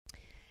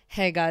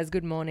Hey guys,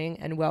 good morning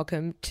and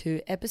welcome to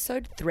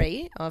episode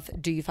 3 of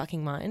Do You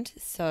Fucking Mind?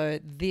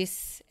 So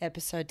this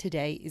episode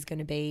today is going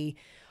to be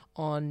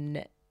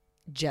on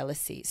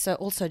jealousy. So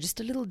also just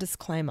a little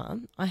disclaimer,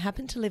 I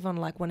happen to live on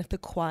like one of the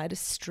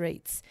quietest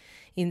streets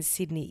in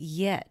Sydney,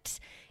 yet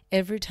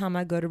every time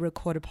I go to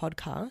record a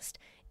podcast,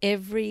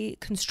 every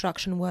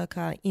construction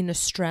worker in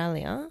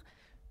Australia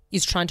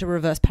is trying to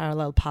reverse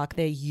parallel park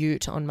their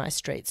ute on my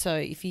street. So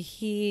if you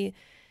hear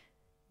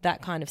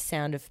that kind of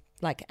sound of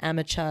like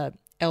amateur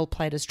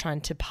L-platers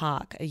trying to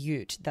park a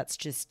ute, that's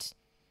just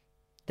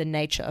the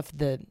nature of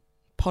the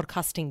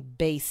podcasting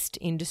beast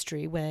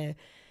industry where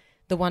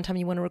the one time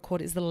you want to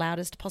record is the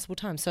loudest possible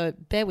time. So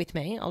bear with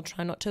me. I'll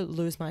try not to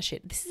lose my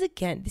shit. This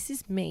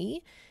is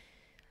me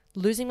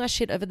losing my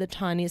shit over the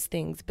tiniest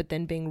things, but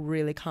then being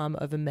really calm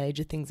over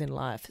major things in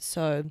life.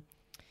 So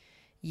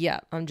yeah,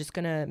 I'm just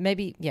going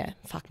to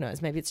fuck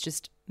knows. Maybe it's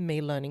just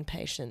me learning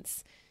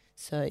patience.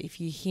 So if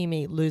you hear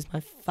me lose my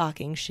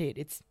fucking shit,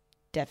 it's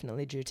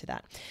definitely due to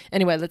that.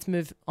 Anyway, let's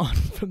move on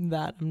from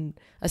that.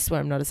 I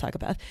swear I'm not a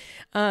psychopath.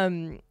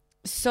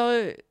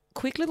 So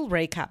quick little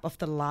recap of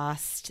the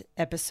last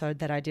episode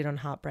that I did on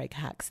Heartbreak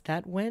Hacks.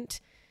 That went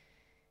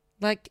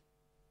like,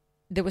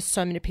 there were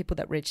so many people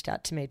that reached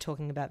out to me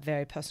talking about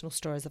very personal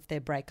stories of their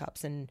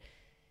breakups and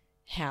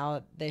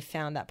how they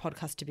found that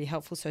podcast to be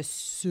helpful. So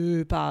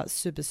super,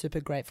 super, super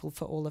grateful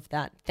for all of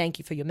that. Thank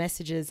you for your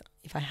messages.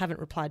 If I haven't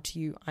replied to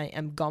you, I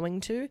am going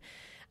to.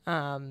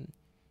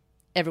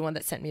 Everyone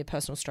that sent me a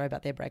personal story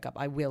about their breakup,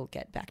 I will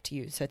get back to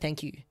you. So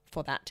thank you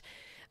for that.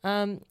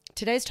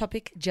 Today's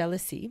topic,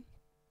 jealousy,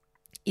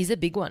 is a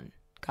big one,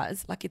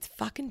 guys. Like, it's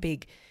fucking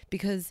big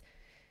because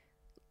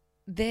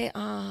there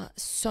are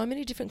so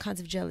many different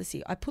kinds of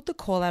jealousy. I put the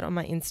call out on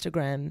my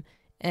Instagram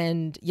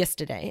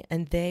yesterday,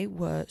 and there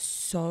were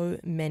so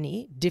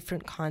many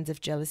different kinds of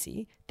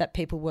jealousy that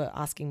people were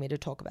asking me to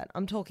talk about.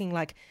 I'm talking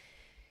like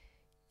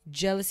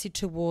jealousy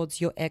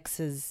towards your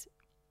ex's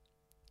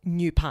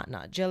new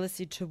partner,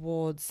 jealousy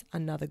towards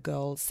another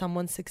girl,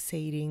 someone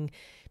succeeding,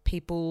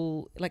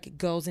 people like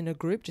girls in a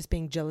group just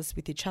being jealous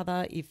with each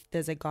other. If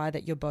there's a guy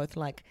that you're both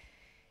like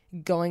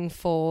going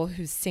for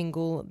who's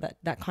single,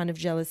 that kind of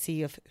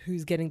jealousy of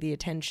who's getting the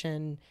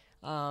attention,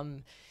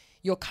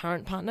 your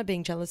current partner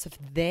being jealous of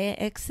their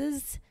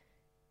exes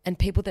and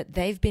people that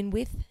they've been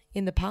with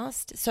in the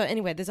past. So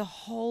anyway, there's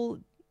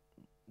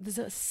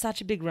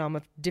such a big realm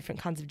of different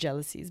kinds of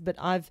jealousies, but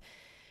I'm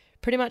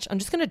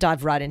just going to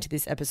dive right into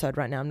this episode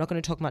right now. I'm not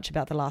going to talk much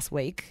about the last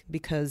week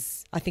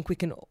because I think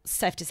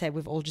safe to say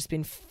we've all just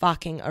been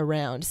fucking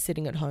around,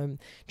 sitting at home,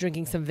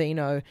 drinking some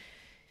vino,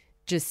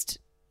 just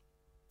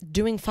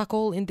doing fuck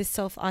all in this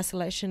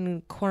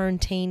self-isolation,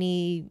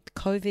 quarantine,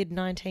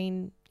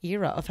 COVID-19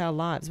 era of our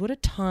lives. What a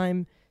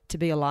time to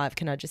be alive,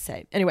 can I just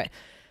say. Anyway,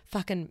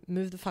 fucking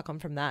move the fuck on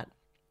from that.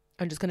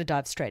 I'm just going to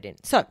dive straight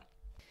in. So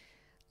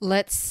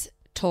let's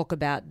talk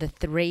about the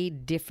 3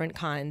 different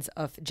kinds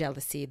of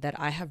jealousy that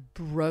I have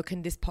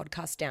broken this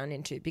podcast down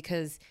into,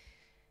 because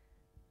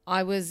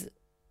I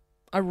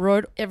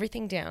wrote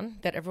everything down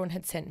that everyone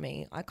had sent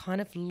me. I kind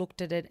of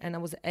looked at it and I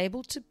was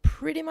able to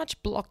pretty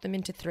much block them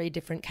into 3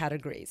 different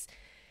categories.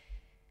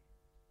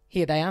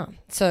 Here they are.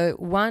 So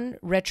 1,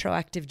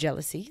 retroactive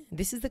jealousy.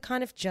 This is the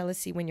kind of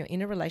jealousy when you're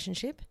in a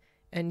relationship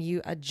and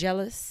you are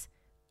jealous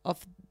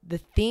of the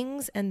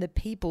things and the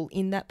people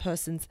in that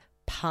person's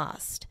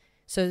past.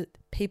 So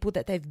people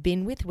that they've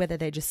been with, whether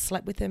they just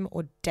slept with them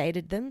or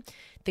dated them,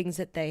 things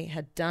that they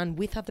had done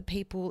with other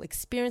people,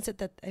 experience that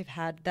they've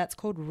had, that's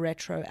called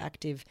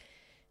retroactive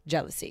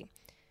jealousy.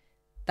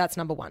 That's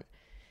number 1.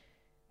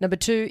 Number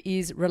 2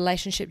 is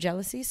relationship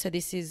jealousy. So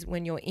this is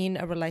when you're in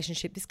a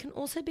relationship. This can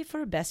also be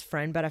for a best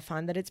friend, but I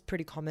find that it's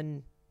pretty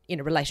common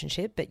in a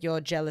relationship, but you're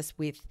jealous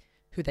with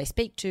who they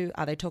speak to.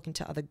 Are they talking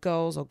to other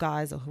girls or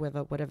guys or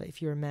whoever, whatever,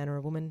 if you're a man or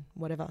a woman,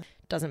 whatever,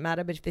 doesn't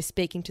matter. But if they're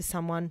speaking to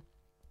someone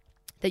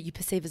that you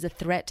perceive as a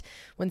threat,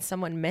 when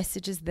someone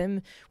messages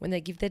them, when they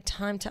give their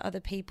time to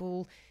other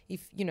people,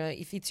 if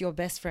it's your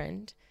best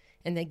friend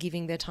and they're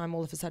giving their time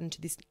all of a sudden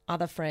to this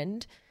other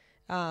friend,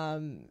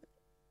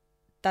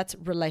 that's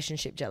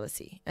relationship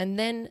jealousy. And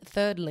then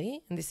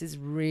thirdly, and this is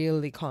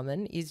really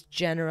common, is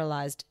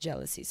generalized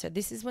jealousy. So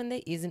this is when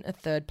there isn't a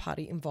third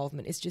party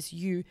involvement. It's just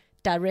you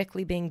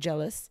directly being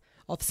jealous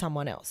of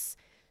someone else.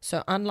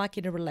 So unlike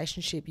in a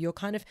relationship, you're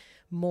kind of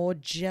more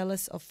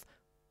jealous of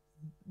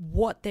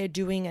what they're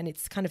doing, and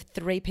it's kind of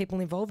 3 people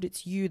involved.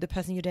 It's you, the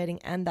person you're dating,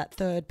 and that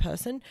third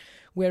person.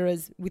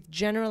 Whereas with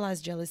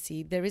generalized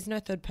jealousy, there is no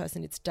third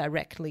person. It's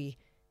directly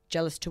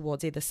jealous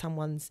towards either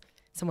someone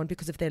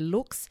because of their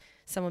looks,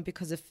 someone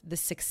because of the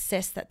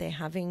success that they're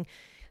having.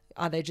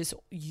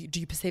 Do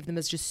you perceive them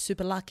as just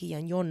super lucky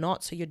and you're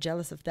not, so you're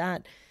jealous of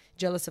that,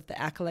 jealous of the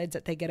accolades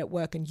that they get at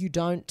work and you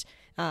don't.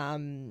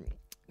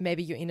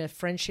 Maybe you're in a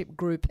friendship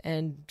group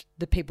and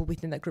the people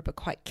within that group are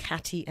quite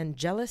catty and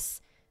jealous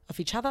of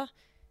each other,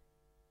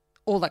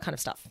 all that kind of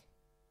stuff.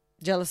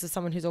 Jealous of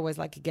someone who's always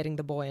like getting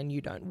the boy and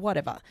you don't,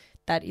 whatever.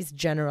 That is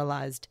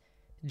generalized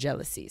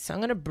jealousy. So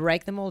I'm going to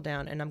break them all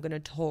down and I'm going to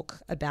talk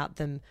about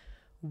them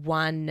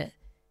one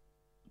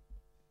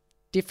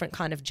different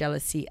kind of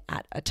jealousy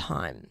at a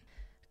time.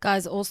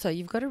 Guys, also,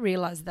 you've got to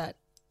realize that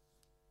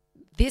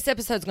this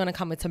episode's going to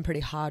come with some pretty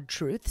hard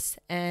truths,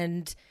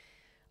 and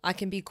I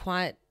can be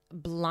quite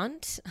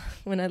blunt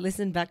when I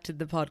listen back to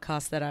the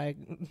podcast that I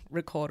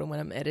record, and when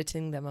I'm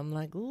editing them, I'm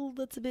like, oh,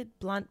 that's a bit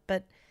blunt,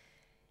 but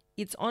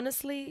it's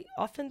honestly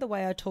often the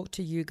way I talk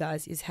to you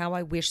guys is how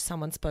I wish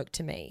someone spoke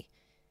to me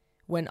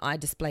when I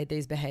displayed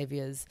these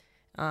behaviors.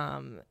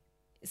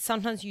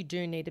 Sometimes you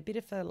do need a bit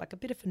of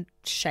a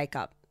shake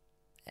up,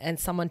 and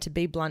someone to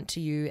be blunt to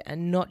you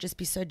and not just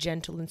be so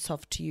gentle and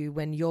soft to you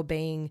when you're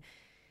being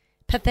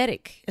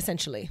pathetic,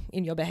 essentially,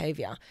 in your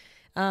behavior.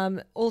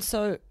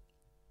 Also,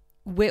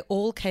 we're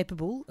all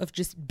capable of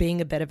just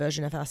being a better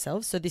version of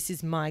ourselves. So this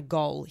is my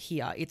goal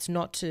here. It's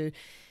not to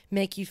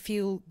make you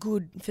feel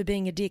good for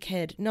being a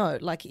dickhead. No,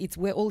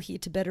 we're all here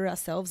to better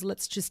ourselves.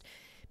 Let's just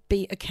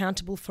be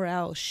accountable for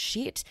our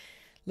shit.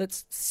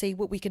 Let's see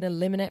what we can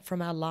eliminate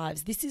from our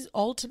lives. This is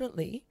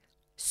ultimately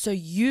so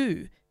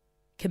you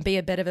can be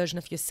a better version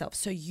of yourself,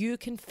 so you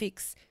can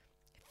fix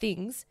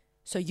things,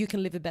 so you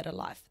can live a better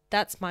life.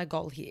 That's my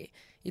goal here.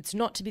 It's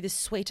not to be the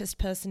sweetest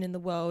person in the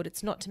world.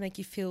 It's not to make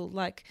you feel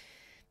like,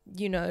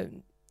 you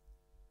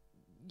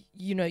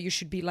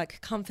should be like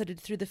comforted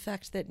through the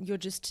fact that you're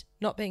just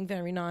not being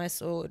very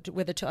nice, or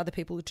whether to other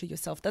people or to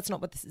yourself. That's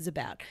not what this is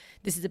about.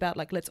 This is about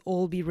let's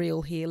all be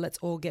real here. Let's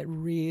all get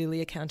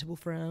really accountable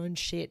for our own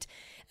shit,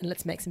 and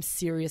let's make some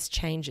serious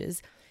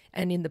changes.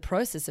 And in the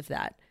process of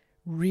that,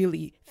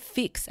 really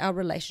fix our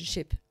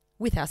relationship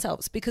with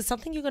ourselves. Because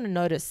something you're going to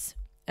notice,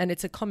 and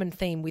it's a common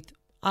theme with,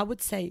 I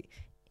would say,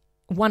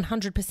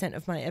 100%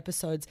 of my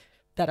episodes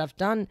that I've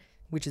done,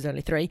 which is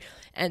only 3,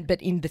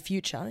 but in the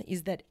future,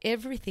 is that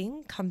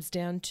everything comes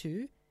down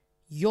to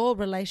your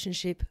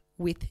relationship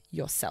with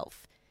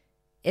yourself.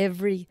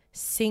 Every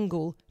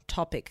single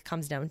topic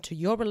comes down to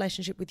your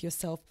relationship with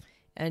yourself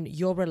and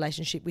your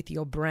relationship with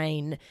your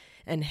brain,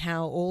 and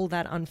how all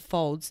that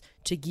unfolds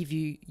to give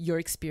you your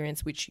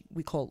experience, which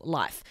we call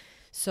life.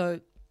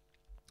 So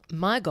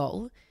my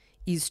goal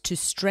is to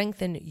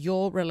strengthen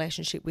your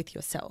relationship with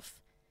yourself.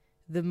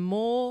 The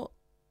more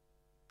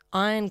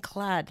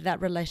ironclad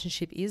that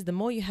relationship is, the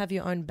more you have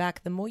your own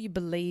back, the more you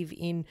believe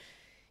in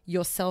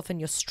yourself and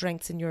your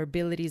strengths and your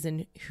abilities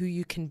and who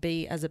you can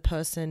be as a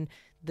person,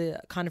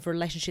 the kind of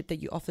relationship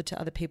that you offer to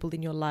other people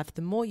in your life,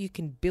 the more you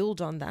can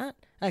build on that,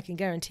 I can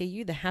guarantee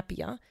you, the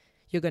happier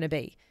you're going to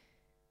be.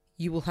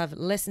 You will have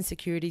less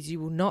insecurities. You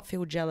will not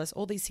feel jealous.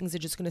 All these things are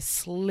just going to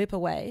slip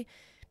away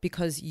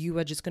because you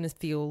are just going to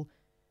feel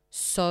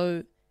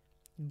so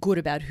good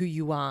about who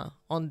you are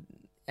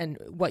and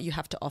what you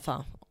have to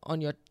offer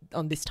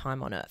on this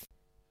time on earth.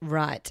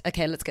 Right.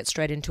 Okay, let's get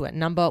straight into it.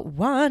 Number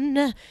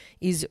 1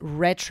 is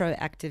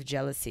retroactive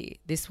jealousy.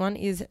 This one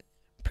is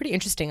pretty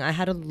interesting. I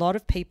had a lot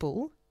of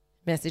people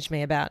message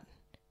me about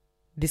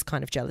this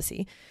kind of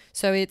jealousy.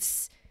 So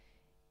it's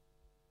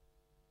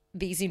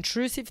these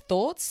intrusive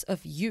thoughts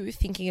of you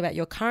thinking about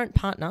your current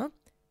partner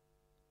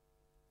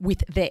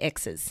with their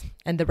exes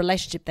and the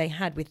relationship they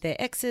had with their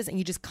exes, and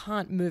you just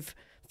can't move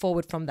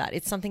forward from that.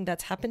 It's something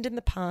that's happened in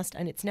the past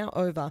and it's now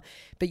over,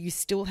 but you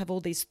still have all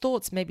these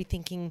thoughts, maybe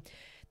thinking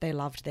they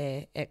loved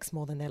their ex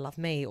more than they love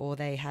me, or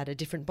they had a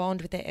different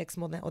bond with their ex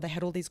more than, or they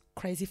had all these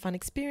crazy fun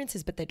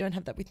experiences, but they don't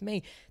have that with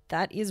me.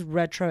 That is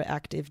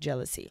retroactive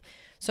jealousy.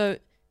 So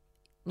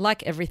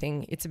like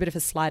everything, it's a bit of a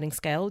sliding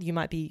scale. You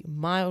might be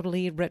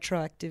mildly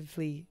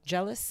retroactively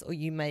jealous, or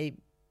you may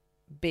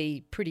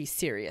be pretty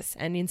serious.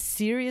 And in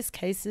serious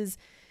cases,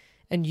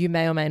 and you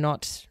may or may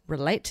not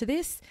relate to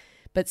this,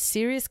 but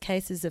serious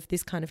cases of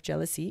this kind of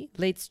jealousy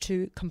leads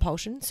to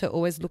compulsion. So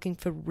always looking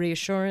for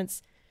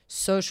reassurance,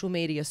 social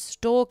media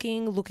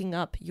stalking, looking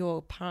up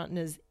your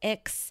partner's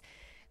ex,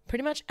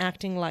 pretty much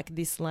acting like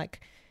this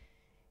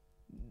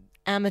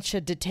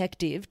amateur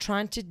detective,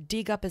 trying to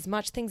dig up as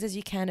much things as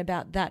you can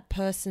about that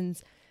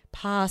person's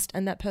past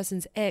and that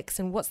person's ex,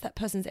 and what's that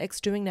person's ex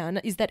doing now,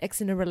 and is that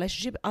ex in a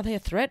relationship? Are they a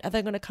threat? Are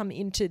they going to come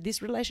into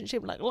this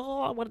relationship? What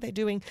are they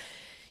doing?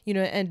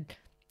 And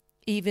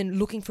even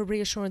looking for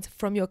reassurance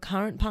from your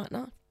current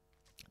partner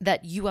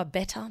that you are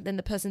better than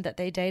the person that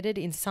they dated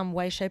in some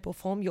way, shape or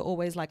form. You're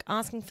always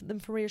asking for them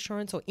for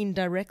reassurance, or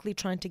indirectly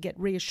trying to get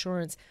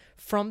reassurance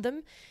from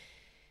them.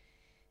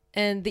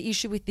 And the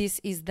issue with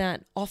this is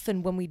that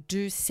often when we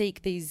do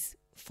seek these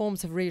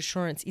forms of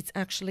reassurance, it's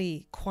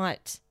actually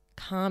quite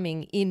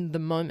calming in the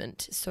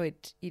moment. So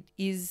it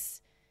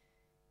is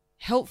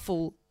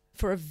helpful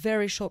for a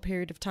very short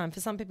period of time.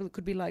 For some people, it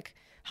could be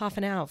half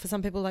an hour. For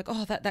some people,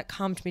 that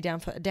calmed me down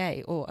for a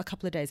day or a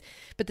couple of days.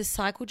 But the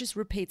cycle just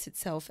repeats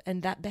itself,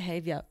 and that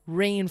behavior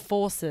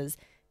reinforces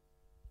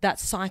that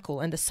cycle,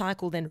 and the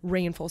cycle then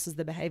reinforces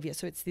the behavior.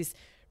 So it's this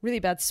really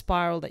bad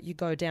spiral that you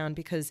go down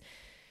because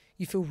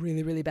you feel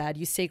really, really bad.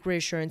 You seek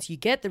reassurance, you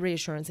get the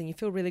reassurance, and you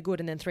feel really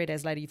good. And then 3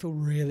 days later, you feel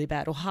really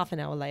bad, or half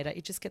an hour later,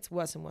 it just gets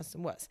worse and worse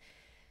and worse.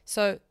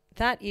 So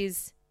that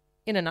is,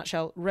 in a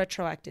nutshell,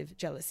 retroactive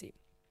jealousy.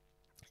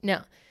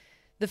 Now,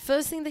 the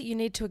first thing that you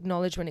need to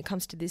acknowledge when it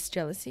comes to this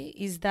jealousy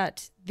is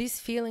that this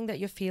feeling that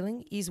you're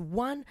feeling is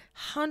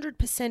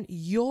 100%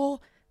 your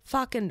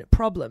fucking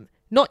problem,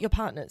 not your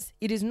partner's.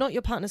 It is not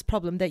your partner's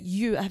problem that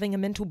you are having a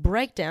mental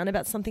breakdown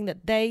about something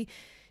that they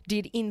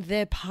did in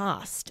their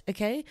past,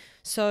 okay?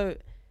 So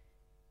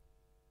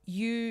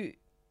you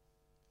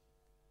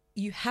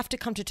have to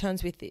come to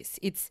terms with this.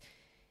 It's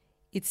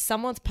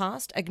someone's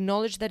past.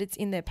 Acknowledge that it's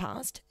in their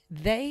past.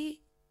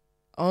 They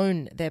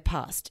own their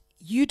past.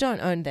 You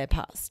don't own their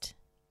past.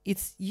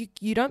 It's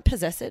you don't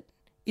possess it.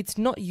 It's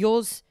not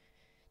yours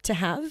to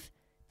have.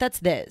 That's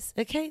theirs,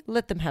 okay?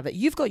 Let them have it.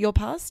 You've got your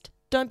past.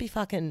 Don't be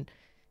fucking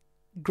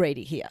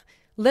greedy here.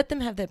 Let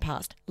them have their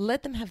past.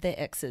 Let them have their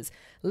exes.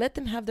 Let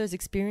them have those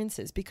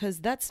experiences, because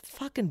that's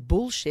fucking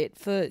bullshit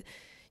for,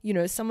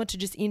 someone to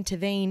just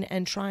intervene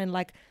and try and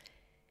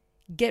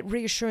get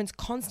reassurance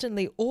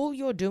constantly. All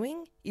you're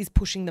doing is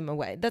pushing them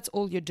away. That's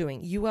all you're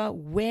doing. You are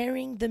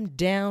wearing them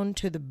down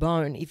to the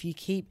bone if you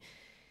keep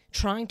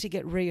trying to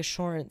get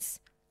reassurance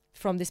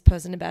from this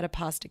person about a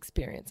past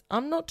experience.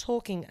 I'm not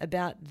talking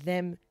about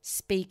them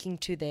speaking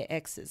to their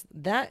exes.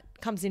 That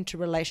comes into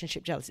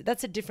relationship jealousy.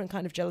 That's a different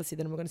kind of jealousy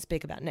than we're going to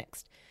speak about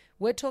next.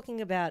 We're talking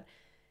about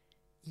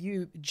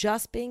you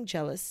just being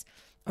jealous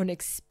on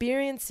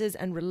experiences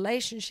and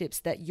relationships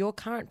that your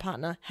current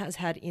partner has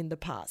had in the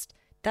past.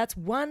 That's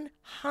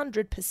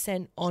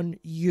 100% on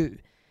you.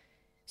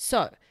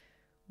 So,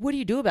 what do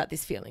you do about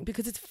this feeling?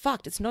 Because it's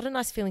fucked. It's not a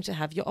nice feeling to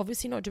have. You're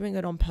obviously not doing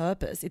it on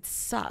purpose. It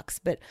sucks.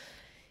 But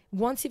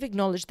once you've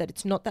acknowledged that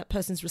it's not that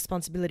person's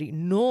responsibility,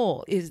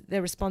 nor is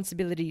their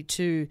responsibility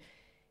to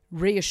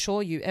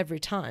reassure you every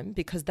time,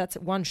 because that's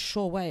one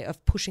sure way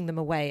of pushing them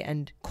away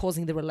and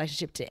causing the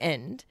relationship to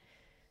end.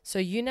 So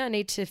you now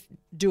need to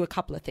do a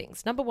couple of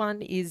things. Number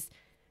one is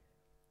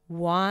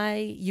why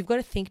you've got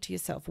to think to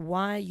yourself,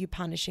 why are you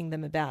punishing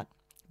them about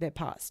their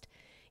past?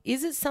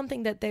 Is it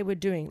something that they were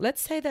doing?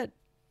 Let's say that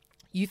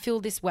you feel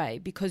this way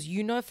because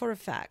you know for a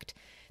fact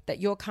that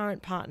your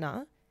current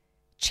partner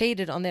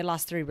cheated on their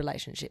last 3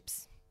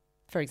 relationships,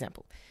 for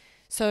example.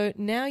 So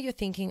now you're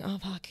thinking, oh,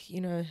 fuck,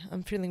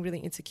 I'm feeling really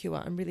insecure.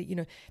 I'm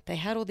really, they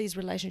had all these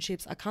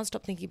relationships. I can't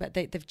stop thinking about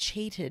they've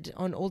cheated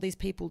on all these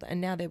people and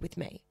now they're with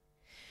me.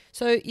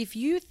 So if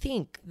you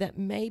think that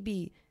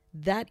maybe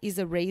that is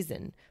a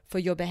reason for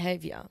your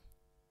behavior,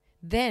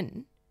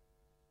 then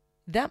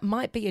that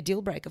might be a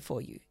deal breaker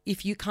for you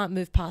if you can't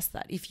move past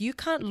that. If you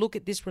can't look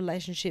at this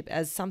relationship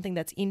as something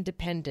that's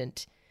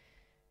independent,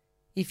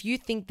 if you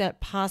think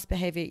that past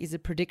behavior is a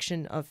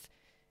prediction of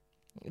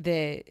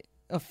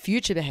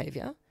future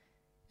behavior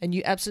and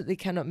you absolutely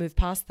cannot move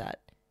past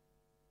that,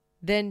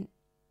 then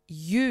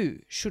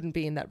you shouldn't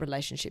be in that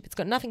relationship. It's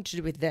got nothing to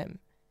do with them.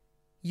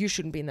 You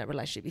shouldn't be in that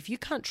relationship. If you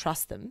can't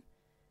trust them,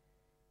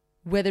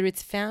 whether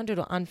it's founded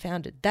or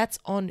unfounded, that's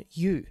on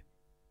you.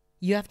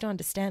 You have to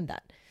understand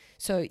that.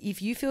 So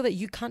if you feel that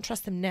you can't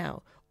trust them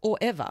now or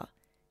ever,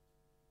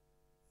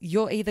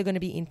 you're either going to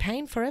be in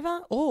pain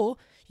forever or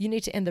you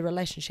need to end the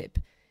relationship.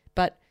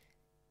 But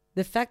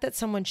the fact that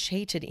someone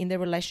cheated in their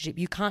relationship,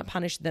 you can't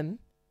punish them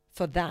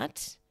for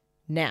that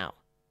now.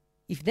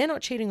 If they're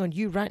not cheating on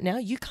you right now,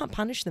 you can't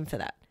punish them for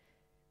that.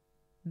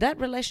 That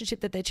relationship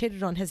that they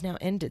cheated on has now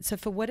ended. So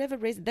for whatever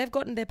reason, they've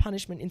gotten their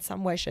punishment in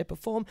some way, shape or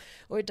form,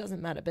 or it doesn't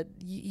matter. But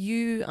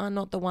you are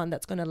not the one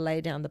that's going to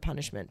lay down the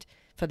punishment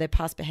for their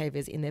past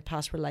behaviors in their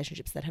past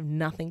relationships that have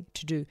nothing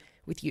to do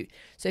with you.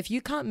 So if you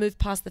can't move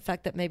past the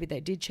fact that maybe they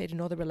did cheat in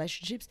all the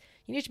relationships,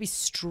 you need to be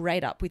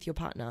straight up with your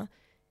partner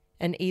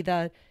and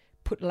either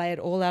lay it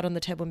all out on the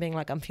table and being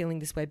like, I'm feeling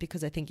this way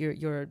because I think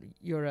you're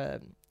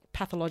a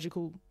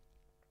pathological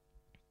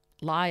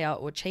liar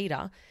or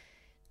cheater.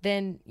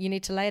 Then you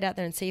need to lay it out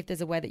there and see if there's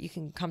a way that you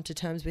can come to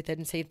terms with it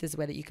and see if there's a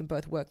way that you can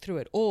both work through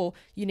it. Or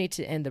you need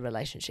to end the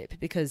relationship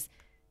because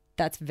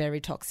that's very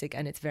toxic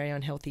and it's very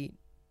unhealthy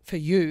for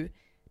you,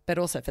 but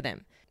also for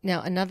them.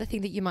 Now, another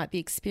thing that you might be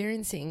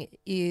experiencing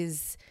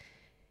is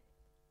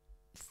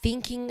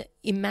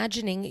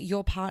imagining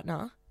your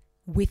partner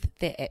with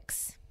their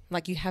ex.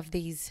 Like you have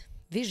these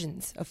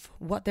visions of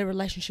what their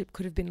relationship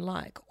could have been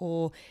like,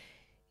 or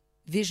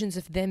visions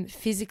of them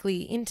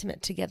physically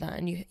intimate together,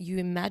 and you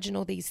imagine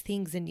all these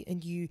things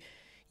and you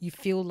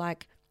feel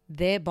like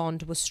their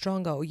bond was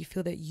stronger, or you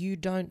feel that you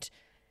don't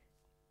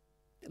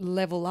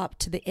level up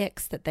to the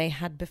ex that they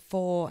had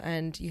before,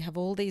 and you have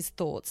all these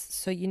thoughts.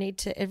 So you need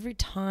to, every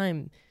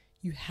time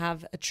you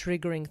have a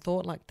triggering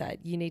thought like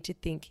that, you need to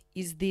think,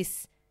 is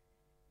this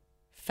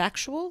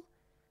factual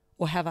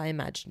or have I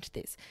imagined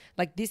this?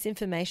 Like this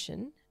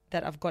information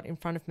that I've got in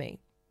front of me,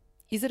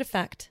 is it a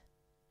fact?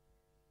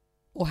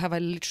 Or have I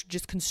literally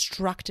just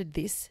constructed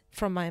this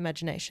from my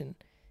imagination?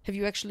 Have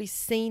you actually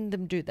seen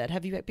them do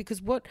that?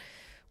 Because what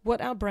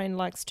our brain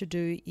likes to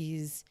do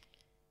is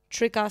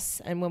trick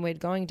us. And when we're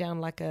going down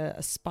like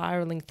a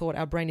spiraling thought,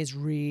 our brain is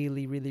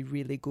really, really,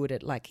 really good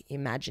at like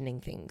imagining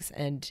things.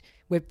 And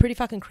we're pretty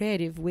fucking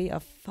creative. We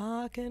are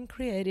fucking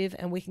creative,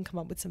 and we can come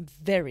up with some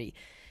very,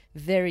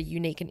 very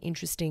unique and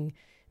interesting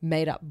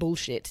made up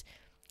bullshit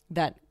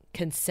that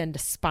can send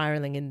us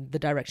spiraling in the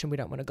direction we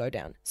don't want to go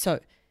down. So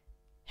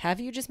have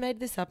you just made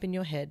this up in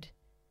your head,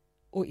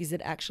 or is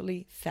it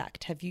actually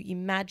fact? Have you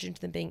imagined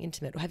them being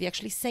intimate, or have you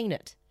actually seen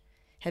it?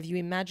 Have you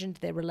imagined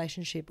their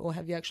relationship, or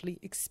have you actually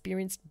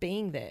experienced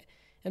being there?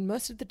 And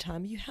most of the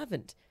time you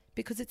haven't,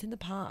 because it's in the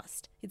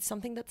past. It's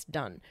something that's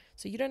done.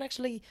 So you don't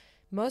actually,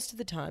 most of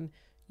the time,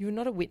 you're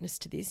not a witness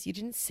to this. You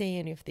didn't see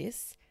any of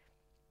this.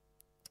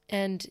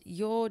 And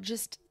you're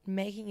just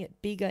making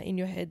it bigger in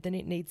your head than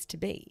it needs to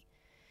be.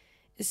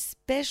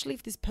 Especially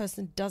if this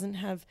person doesn't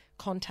have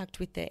contact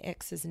with their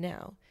exes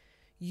now.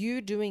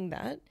 You doing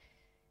that,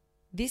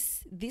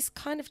 this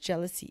kind of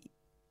jealousy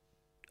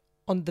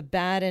on the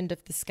bad end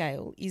of the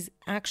scale is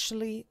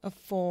actually a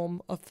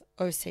form of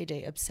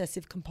OCD,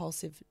 obsessive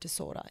compulsive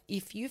disorder.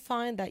 If you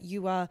find that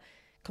you are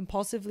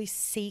compulsively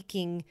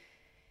seeking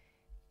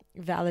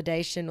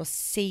validation or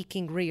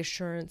seeking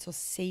reassurance or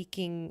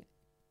seeking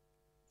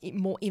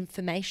more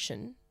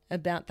information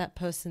about that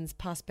person's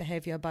past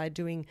behavior by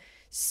doing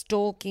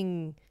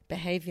stalking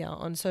behavior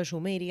on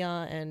social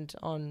media and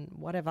on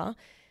whatever,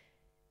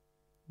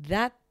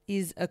 that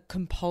is a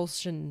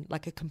compulsion,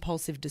 like a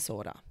compulsive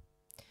disorder.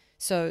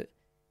 So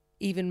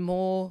even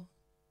more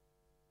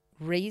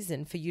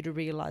reason for you to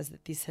realize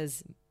that this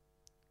has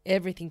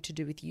everything to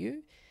do with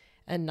you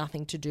and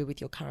nothing to do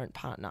with your current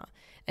partner.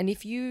 And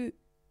if you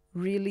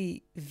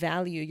really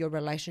value your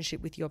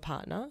relationship with your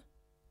partner,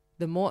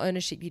 the more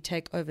ownership you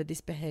take over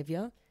this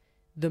behavior,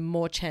 the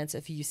more chance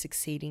of you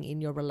succeeding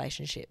in your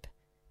relationship.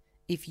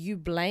 If you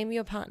blame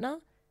your partner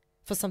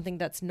for something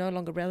that's no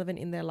longer relevant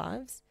in their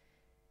lives,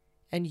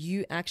 and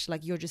you act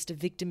like you're just a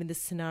victim in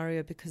this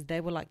scenario because they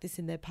were like this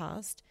in their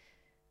past,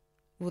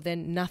 well,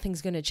 then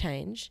nothing's going to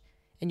change,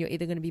 and you're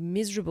either going to be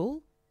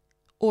miserable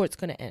or it's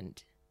going to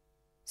end.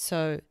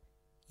 So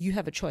you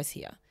have a choice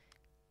here.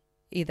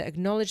 Either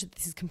acknowledge that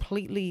this is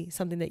completely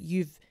something that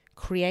you've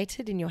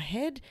created in your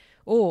head,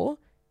 or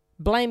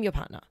blame your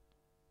partner.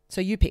 So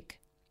you pick.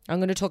 I'm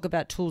going to talk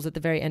about tools at the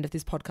very end of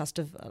this podcast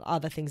of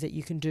other things that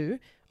you can do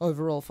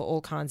overall for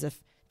all kinds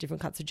of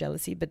different kinds of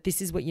jealousy, but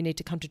this is what you need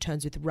to come to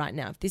terms with right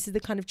now. If this is the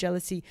kind of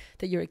jealousy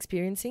that you're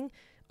experiencing,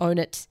 own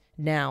it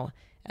now.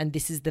 And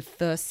this is the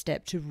first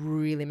step to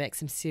really make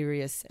some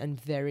serious and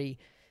very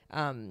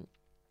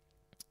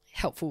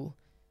helpful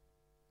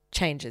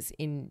changes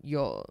in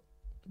your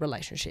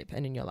relationship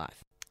and in your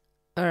life.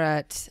 All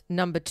right,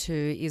 number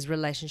 2 is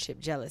relationship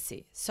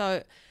jealousy.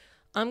 So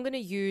I'm going to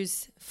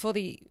use, for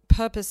the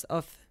purpose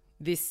of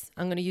this,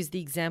 I'm going to use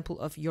the example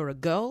of you're a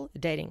girl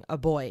dating a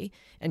boy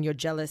and you're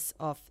jealous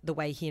of the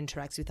way he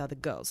interacts with other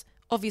girls.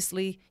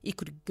 Obviously, it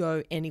could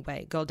go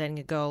anyway. Girl dating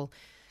a girl,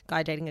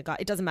 guy dating a guy.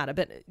 It doesn't matter.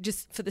 But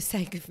just for the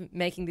sake of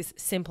making this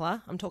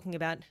simpler, I'm just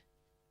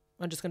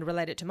going to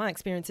relate it to my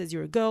experiences.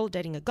 You're a girl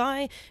dating a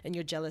guy and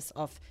you're jealous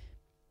of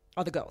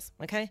other girls,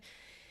 okay?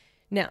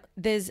 Now,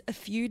 there's a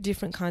few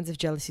different kinds of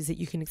jealousies that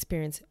you can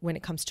experience when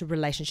it comes to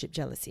relationship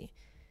jealousy.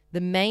 The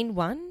main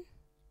one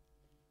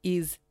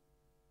is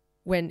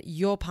when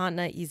your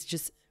partner is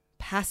just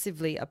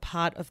passively a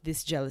part of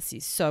this jealousy.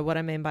 So what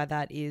I mean by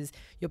that is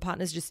your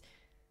partner's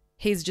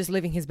he's just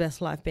living his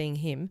best life being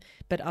him,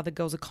 but other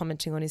girls are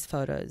commenting on his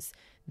photos.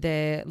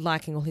 They're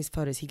liking all his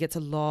photos. He gets a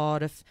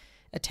lot of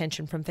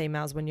attention from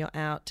females when you're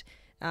out.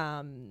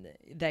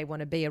 They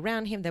want to be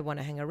around him. They want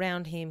to hang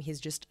around him.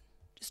 He's just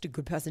a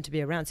good person to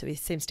be around. So he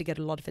seems to get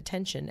a lot of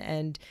attention.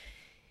 And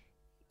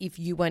if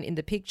you weren't in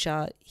the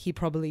picture, he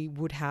probably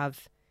would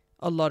have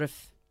a lot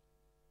of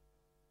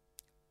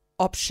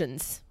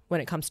options when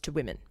it comes to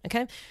women,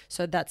 okay?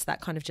 So that's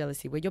that kind of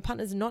jealousy where your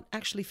partner's not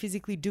actually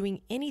physically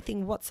doing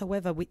anything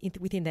whatsoever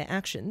within their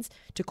actions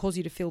to cause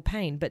you to feel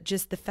pain, but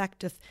just the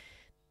fact of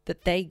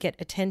that they get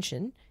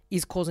attention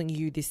is causing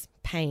you this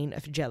pain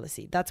of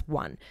jealousy. That's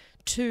 1.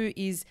 2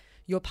 is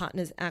your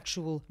partner's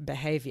actual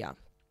behavior.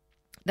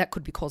 That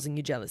could be causing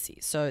you jealousy.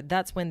 So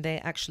that's when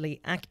they're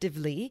actually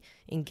actively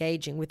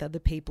engaging with other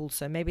people.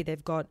 So maybe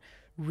they've got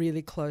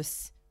really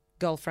close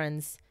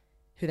girlfriends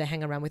who they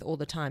hang around with all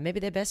the time. Maybe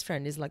their best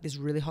friend is like this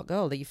really hot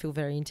girl that you feel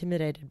very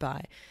intimidated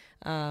by.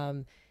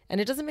 And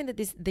it doesn't mean that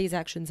these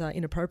actions are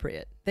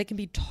inappropriate. They can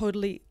be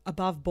totally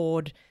above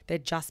board. They're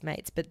just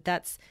mates. But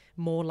that's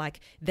more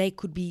like they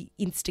could be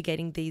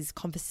instigating these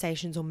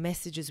conversations or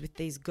messages with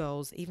these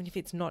girls, even if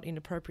it's not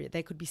inappropriate.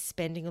 They could be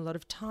spending a lot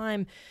of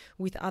time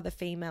with other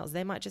females.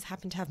 They might just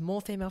happen to have more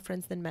female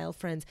friends than male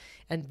friends.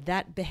 And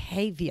that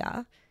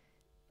behavior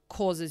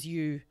causes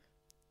you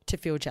to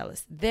feel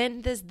jealous.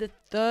 Then there's the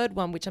third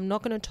one, which I'm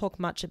not going to talk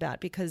much about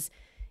because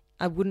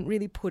I wouldn't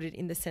really put it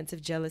in the sense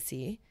of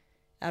jealousy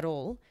at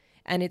all.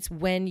 And it's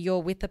when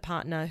you're with a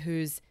partner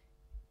who's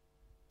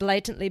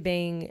blatantly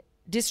being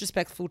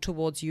disrespectful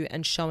towards you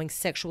and showing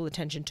sexual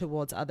attention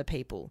towards other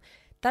people.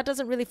 That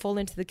doesn't really fall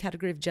into the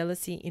category of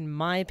jealousy, in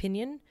my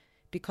opinion,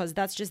 because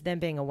that's just them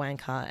being a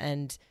wanker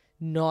and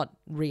not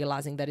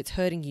realizing that it's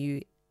hurting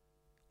you,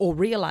 or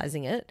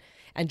realizing it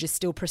and just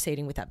still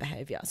proceeding with that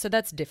behavior. So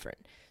that's different.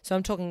 So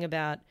I'm talking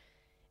about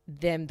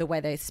them, the way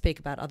they speak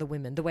about other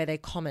women, the way they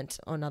comment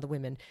on other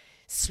women,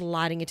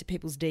 sliding into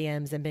people's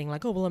DMs and being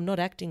like, oh, well, I'm not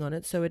acting on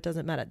it, so it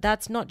doesn't matter.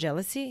 That's not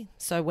jealousy.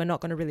 So we're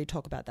not going to really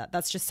talk about that.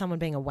 That's just someone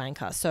being a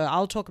wanker. So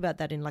I'll talk about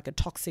that in like a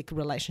toxic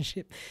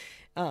relationship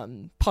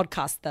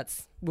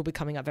podcast will be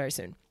coming up very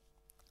soon.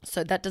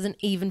 So that doesn't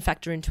even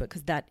factor into it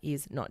because that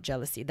is not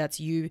jealousy. That's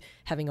you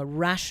having a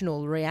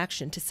rational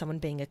reaction to someone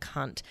being a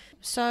cunt.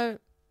 So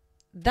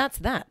that's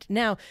that.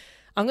 Now,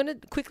 I'm going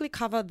to quickly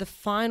cover the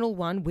final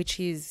one, which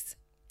is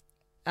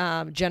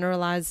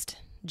generalized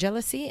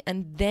jealousy.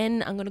 And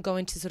then I'm going to go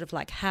into sort of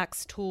like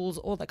hacks, tools,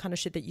 all that kind of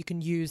shit that you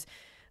can use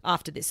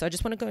after this. So I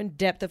just want to go in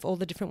depth of all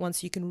the different ones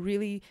so you can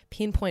really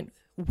pinpoint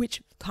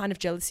which kind of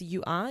jealousy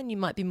you are. And you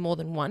might be more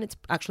than one. It's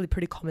actually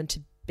pretty common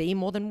to be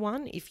more than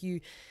one. If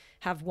you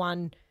have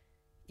one,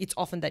 it's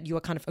often that you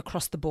are kind of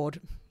across the board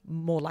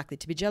more likely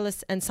to be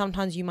jealous. And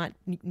sometimes you might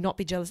not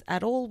be jealous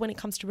at all when it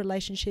comes to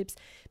relationships,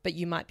 but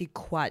you might be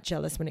quite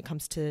jealous when it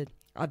comes to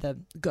other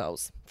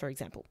girls, for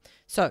example.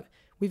 So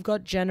we've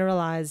got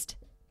generalized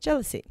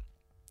jealousy.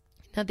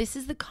 Now, this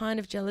is the kind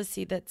of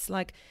jealousy that's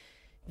like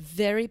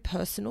very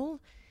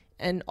personal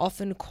and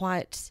often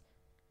quite,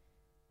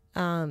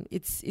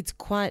 it's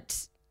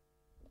quite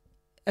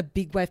a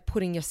big way of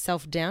putting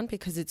yourself down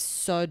because it's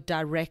so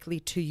directly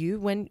to you.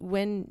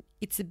 When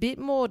it's a bit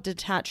more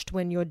detached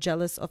when you're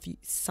jealous of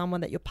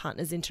someone that your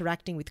partner's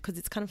interacting with, because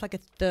it's kind of like a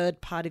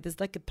third party. There's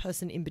like a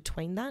person in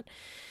between that.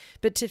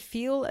 But to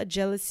feel a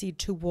jealousy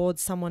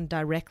towards someone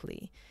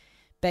directly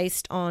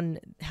based on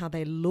how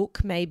they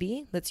look,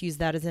 maybe, let's use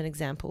that as an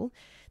example,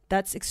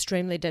 that's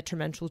extremely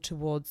detrimental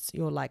towards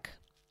your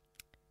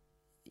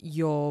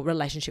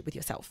relationship with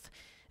yourself.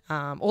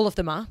 All of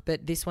them are,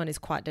 but this one is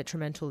quite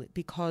detrimental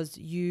because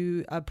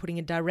you are putting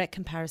a direct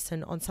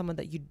comparison on someone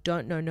that you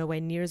don't know nowhere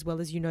near as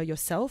well as you know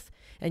yourself.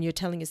 And you're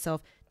telling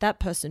yourself that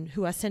person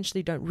who I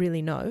essentially don't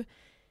really know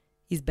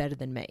is better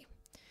than me.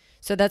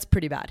 So that's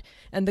pretty bad.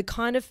 And the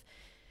kind of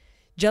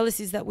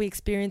jealousies that we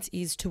experience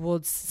is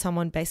towards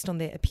someone based on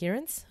their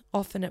appearance.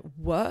 Often at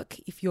work,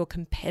 if you're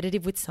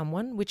competitive with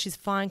someone, which is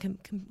fine,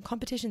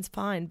 competition's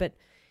fine, but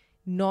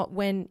not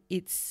when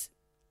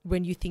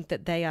you think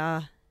that they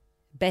are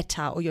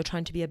better or you're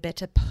trying to be a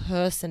better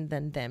person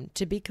than them.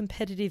 To be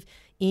competitive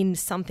in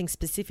something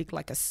specific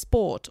like a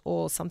sport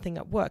or something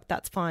at work,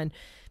 that's fine.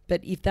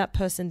 But if that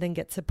person then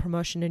gets a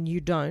promotion and you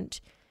don't,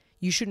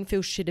 you shouldn't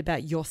feel shit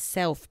about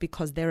yourself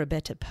because they're a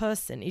better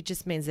person. It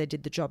just means they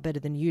did the job better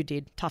than you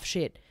did. Tough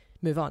shit.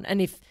 Move on.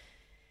 And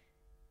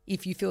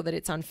if you feel that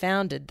it's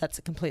unfounded, that's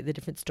a completely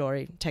different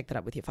story. Take that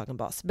up with your fucking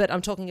boss. But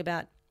I'm talking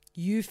about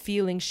you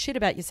feeling shit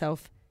about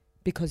yourself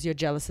because you're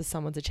jealous of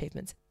someone's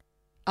achievements.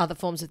 Other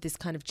forms of this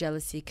kind of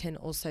jealousy can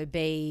also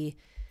be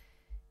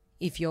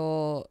if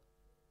you're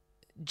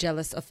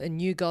jealous of a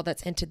new girl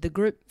that's entered the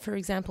group, for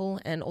example,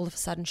 and all of a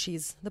sudden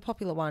she's the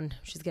popular one.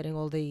 She's getting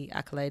all the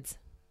accolades,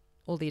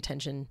 all the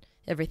attention,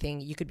 everything.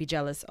 You could be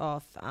jealous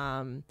of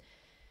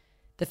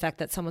the fact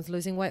that someone's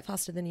losing weight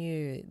faster than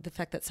you, the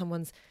fact that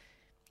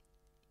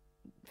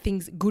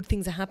good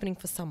things are happening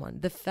for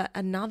someone.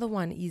 Another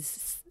one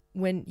is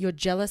when you're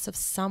jealous of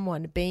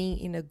someone being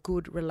in a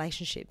good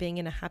relationship, being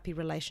in a happy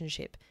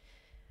relationship.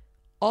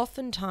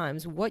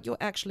 Oftentimes, what you're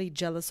actually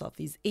jealous of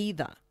is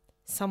either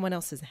someone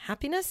else's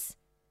happiness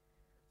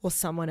or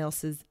someone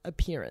else's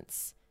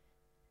appearance.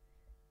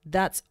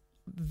 That's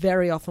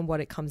very often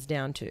what it comes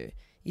down to.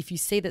 If you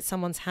see that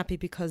someone's happy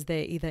because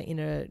they're either in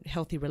a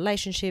healthy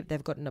relationship,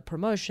 they've gotten a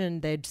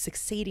promotion, they're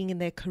succeeding in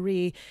their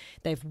career,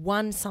 they've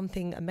won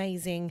something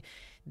amazing,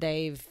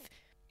 they've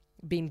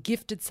been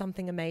gifted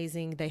something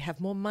amazing, they have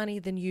more money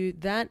than you,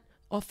 that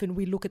often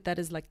we look at that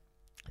as like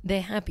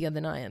they're happier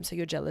than I am, so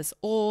you're jealous.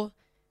 Or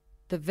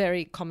the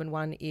very common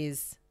one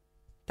is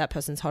that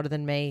person's hotter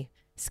than me,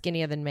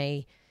 skinnier than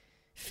me,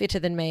 fitter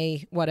than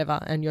me, whatever,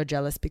 and you're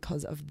jealous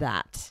because of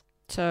that.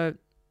 So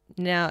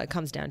now it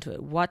comes down to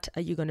it. What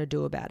are you going to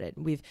do about it?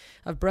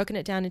 I've broken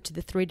it down into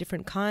the 3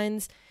 different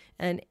kinds,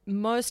 and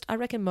I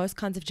reckon most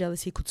kinds of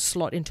jealousy could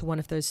slot into one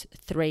of those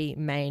 3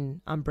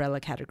 main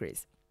umbrella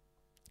categories.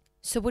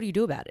 So what do you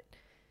do about it?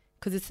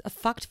 Because it's a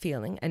fucked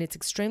feeling and it's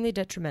extremely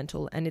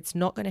detrimental and it's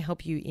not going to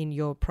help you in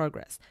your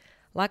progress.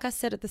 Like I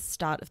said at the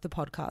start of the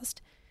podcast,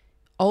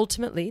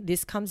 ultimately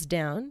this comes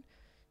down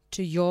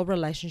to your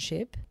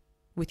relationship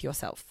with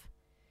yourself.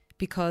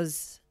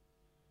 Because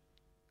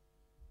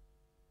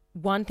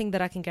one thing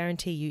that I can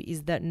guarantee you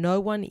is that no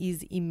one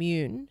is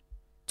immune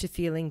to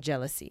feeling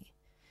jealousy.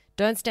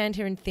 Don't stand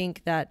here and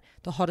think that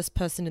the hottest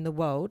person in the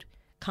world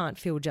can't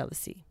feel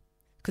jealousy.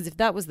 Because if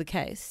that was the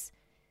case,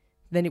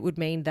 then it would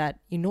mean that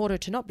in order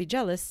to not be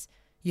jealous,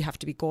 you have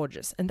to be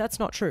gorgeous. And that's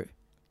not true,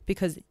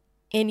 because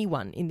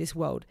anyone in this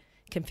world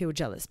can feel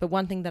jealous. But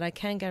one thing that I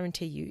can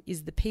guarantee you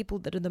is the people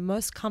that are the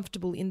most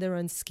comfortable in their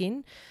own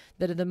skin,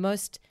 that are the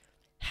most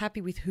happy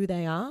with who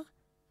they are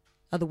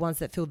the ones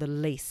that feel the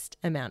least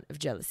amount of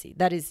jealousy.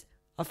 That is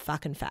a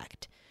fucking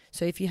fact.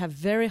 So if you have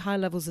very high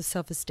levels of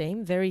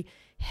self-esteem, very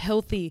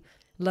healthy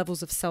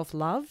levels of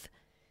self-love,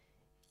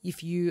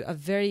 if you are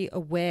very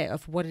aware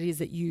of what it is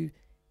that you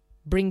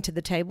bring to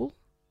the table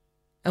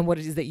and what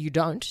it is that you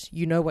don't,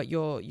 you know what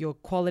your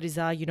qualities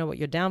are, you know what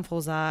your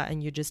downfalls are,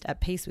 and you're just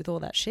at peace with all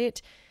that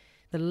shit,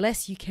 the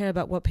less you care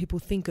about what people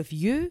think of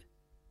you,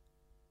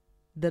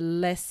 the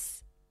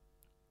less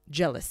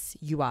jealous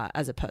you are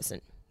as a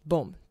person.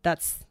 Boom.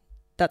 That's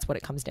what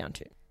it comes down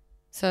to.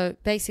 So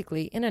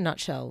basically, in a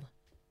nutshell,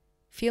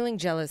 Feeling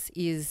jealous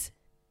is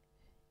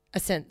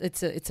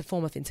it's a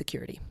form of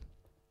insecurity.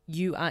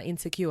 You are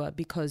insecure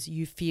because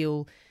you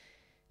feel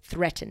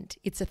threatened.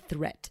 It's a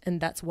threat, and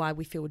that's why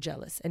we feel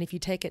jealous. And if you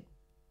take it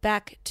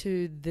back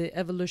to the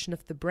evolution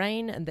of the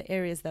brain and the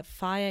areas that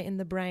fire in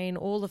the brain,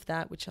 all of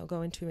that, which I'll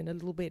go into in a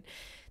little bit,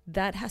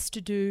 that has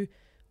to do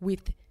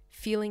with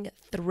feeling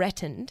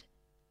threatened.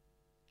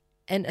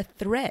 And a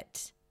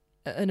threat,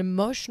 an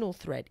emotional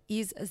threat,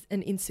 is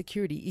an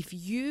insecurity. If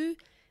you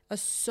are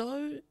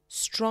so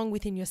strong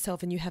within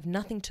yourself and you have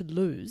nothing to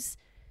lose,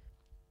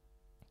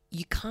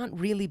 you can't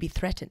really be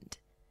threatened.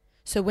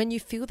 So when you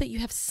feel that you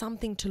have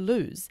something to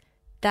lose,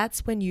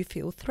 that's when you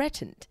feel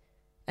threatened.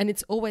 And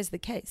it's always the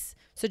case.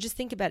 So just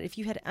think about it. If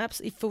you had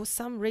if for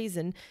some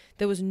reason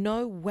there was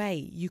no way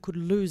you could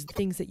lose the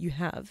things that you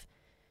have,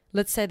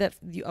 let's say that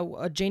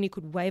a genie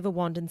could wave a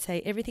wand and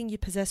say, everything you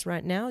possess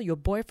right now, your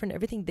boyfriend,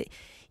 everything that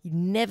you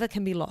never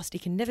can be lost.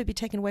 It can never be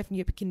taken away from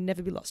you. It can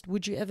never be lost.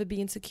 Would you ever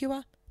be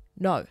insecure?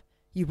 No,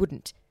 you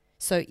wouldn't.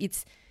 So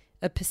it's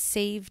a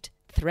perceived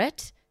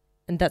threat,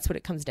 and that's what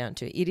it comes down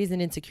to. It is an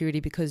insecurity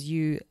because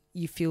you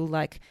feel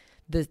like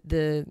it's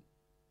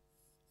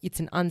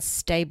an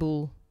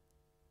unstable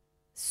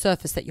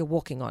surface that you're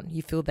walking on.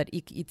 You feel that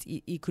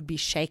it could be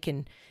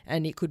shaken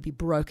and it could be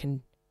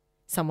broken.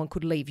 Someone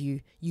could leave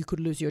you. You could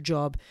lose your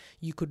job.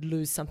 You could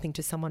lose something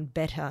to someone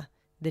better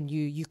than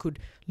you. You could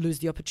lose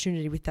the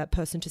opportunity with that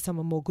person to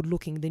someone more good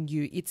looking than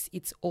you.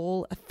 It's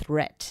all a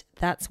threat.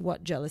 That's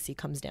what jealousy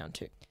comes down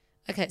to.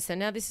 Okay, so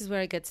now this is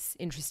where it gets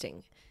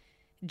interesting.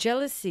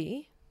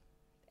 Jealousy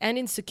and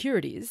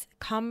insecurities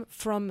come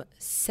from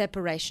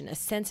separation, a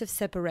sense of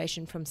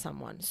separation from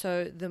someone.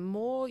 So the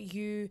more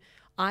you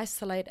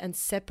isolate and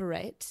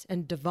separate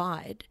and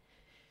divide,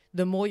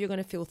 the more you're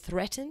going to feel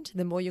threatened,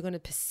 the more you're going to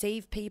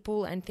perceive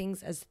people and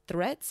things as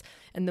threats,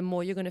 and the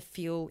more you're going to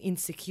feel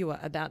insecure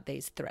about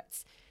these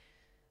threats.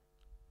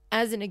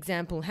 As an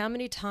example, how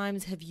many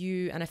times have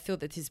you, and I feel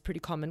that this is pretty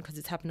common because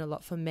it's happened a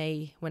lot for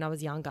me when I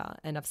was younger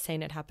and I've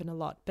seen it happen a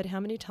lot, but how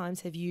many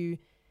times have you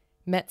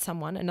met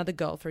someone, another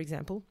girl, for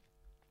example,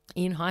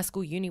 in high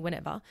school, uni,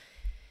 whenever,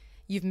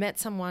 you've met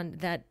someone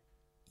that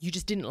you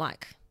just didn't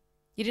like.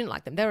 You didn't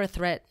like them. They were a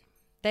threat.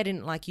 They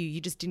didn't like you.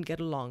 You just didn't get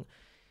along.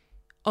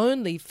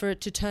 Only for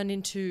it to turn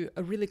into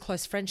a really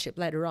close friendship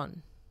later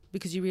on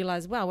because you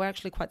realize, wow, we're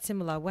actually quite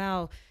similar.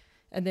 Wow.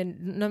 And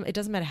then it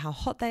doesn't matter how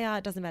hot they are.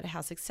 It doesn't matter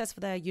how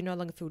successful they are. You no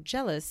longer feel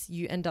jealous.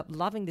 You end up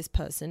loving this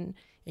person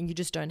and you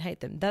just don't hate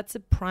them. That's a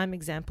prime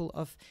example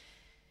of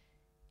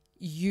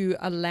you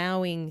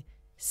allowing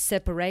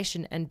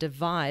separation and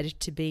divide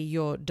to be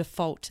your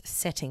default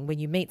setting. When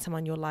you meet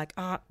someone, you're like,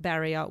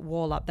 barrier,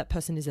 wall up, that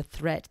person is a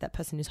threat, that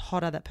person is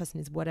hotter, that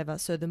person is whatever.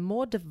 So the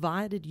more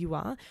divided you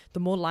are, the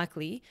more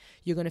likely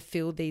you're going to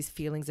feel these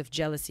feelings of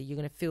jealousy. You're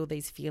going to feel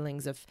these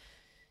feelings of,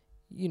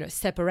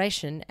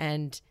 separation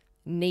and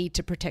need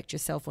to protect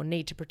yourself or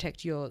need to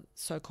protect your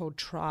so-called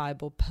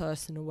tribe or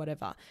person or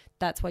whatever.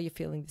 That's why you're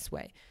feeling this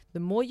way.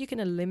 The more you can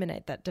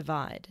eliminate that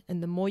divide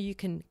and the more you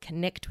can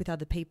connect with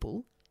other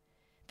people,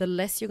 the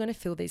less you're going to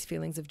feel these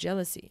feelings of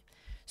jealousy.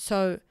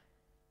 So,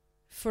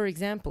 for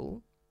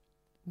example,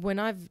 when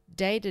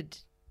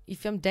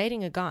if I'm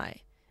dating a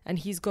guy and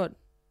he's got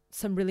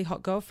some really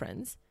hot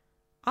girlfriends,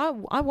 I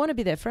want to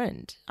be their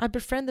friend. I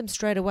befriend them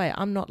straight away.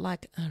 I'm not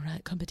like, all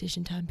right,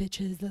 competition time,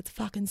 bitches. Let's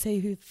fucking see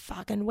who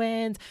fucking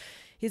wins.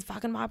 He's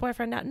fucking my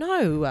boyfriend now.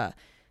 No,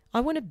 I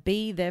want to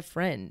be their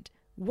friend.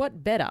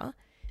 What better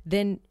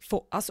than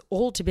for us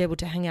all to be able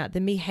to hang out,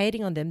 than me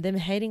hating on them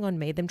hating on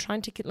me, them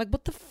trying to get, like,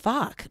 what the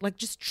fuck? Like,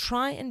 just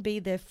try and be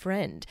their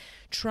friend.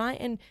 Try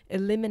and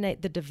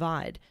eliminate the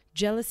divide.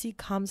 Jealousy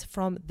comes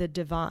from the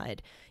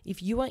divide.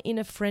 If you are in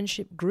a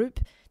friendship group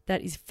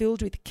that is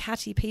filled with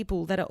catty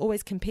people that are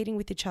always competing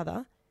with each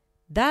other,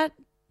 that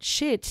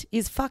shit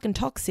is fucking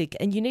toxic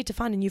and you need to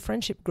find a new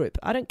friendship group.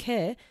 I don't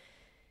care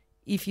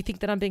if you think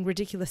that I'm being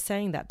ridiculous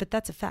saying that, but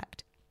that's a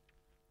fact.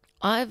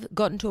 I've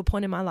gotten to a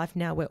point in my life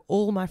now where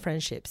all my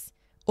friendships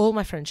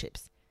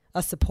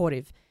are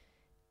supportive.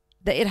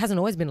 It hasn't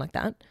always been like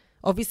that.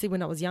 Obviously,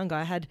 when I was younger,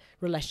 I had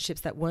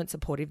relationships that weren't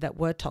supportive, that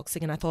were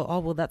toxic, and I thought, oh,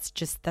 well, that's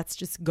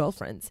just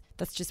girlfriends.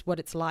 That's just what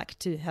it's like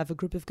to have a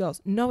group of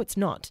girls. No, it's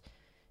not.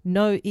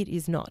 No, it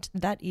is not.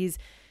 That is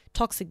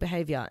toxic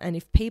behavior. And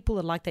if people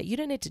are like that, you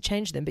don't need to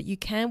change them, but you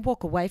can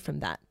walk away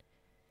from that.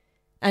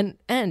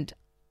 And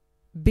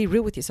be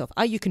real with yourself.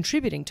 Are you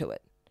contributing to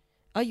it?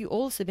 Are you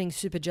also being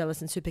super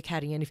jealous and super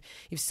catty? And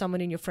if someone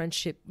in your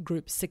friendship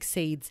group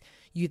succeeds,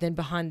 you then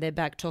behind their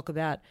back talk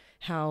about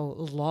how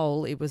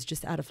lol, it was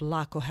just out of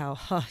luck, or how,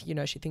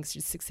 she thinks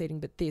she's succeeding,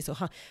 but this, or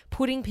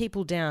putting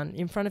people down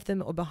in front of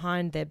them or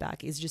behind their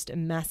back is just a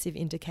massive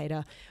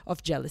indicator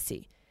of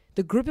jealousy.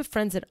 The group of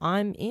friends that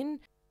I'm in,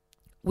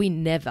 we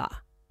never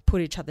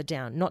put each other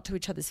down, not to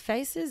each other's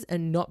faces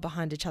and not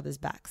behind each other's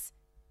backs.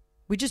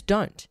 We just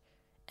don't.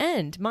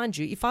 And mind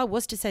you, if I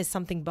was to say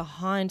something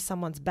behind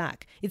someone's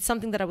back, it's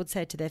something that I would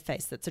say to their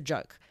face. That's a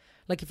joke.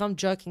 Like if I'm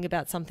joking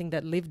about something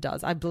that Liv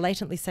does, I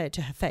blatantly say it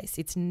to her face.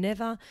 It's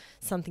never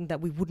something that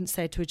we wouldn't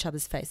say to each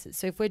other's faces.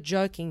 So if we're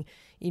joking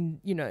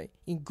in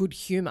good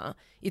humor,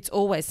 it's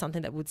always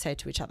something that we would say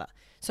to each other.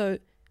 So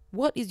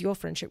what is your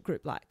friendship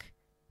group like?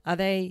 Are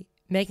they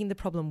making the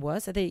problem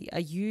worse? Are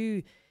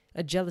you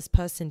a jealous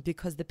person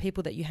because the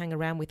people that you hang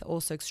around with are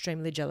also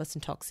extremely jealous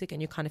and toxic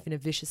and you're kind of in a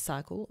vicious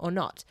cycle, or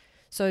not?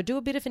 So do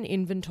a bit of an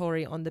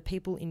inventory on the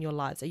people in your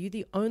lives. Are you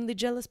the only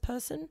jealous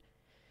person?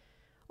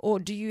 Or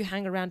do you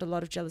hang around a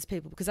lot of jealous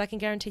people? Because I can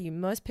guarantee you,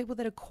 most people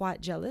that are quite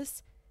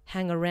jealous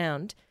hang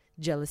around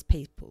jealous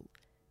people.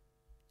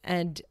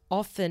 And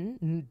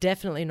often,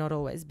 definitely not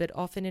always, but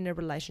often in a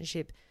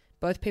relationship,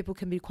 both people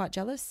can be quite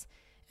jealous.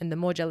 And the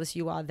more jealous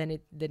you are,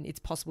 then it's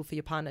possible for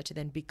your partner to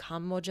then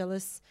become more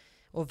jealous,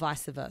 or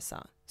vice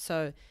versa.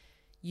 So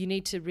you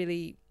need to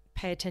really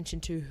pay attention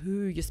to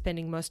who you're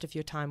spending most of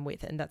your time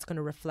with, and that's going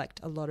to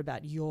reflect a lot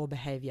about your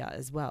behavior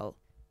as well.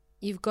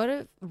 You've got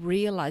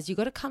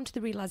to come to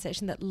the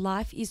realization that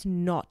life is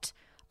not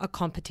a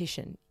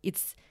competition.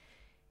 It's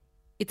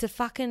a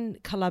fucking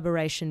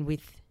collaboration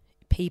with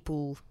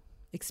people,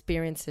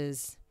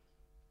 experiences,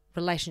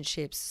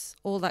 relationships,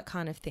 all that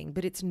kind of thing,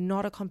 but it's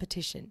not a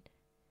competition.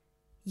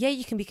 Yeah,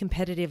 you can be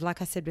competitive,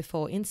 like I said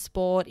before, in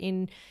sport,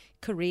 in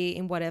career,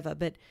 in whatever,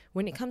 but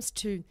when it comes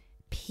to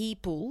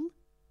people,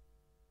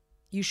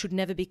 you should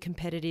never be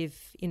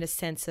competitive in a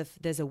sense of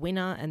there's a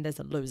winner and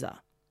there's a loser.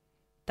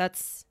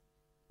 That's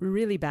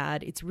really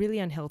bad. It's really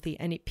unhealthy,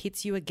 and it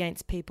pits you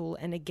against people.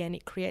 And again,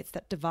 it creates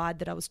that divide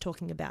that I was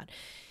talking about.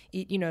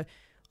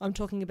 I'm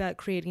talking about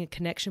creating a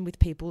connection with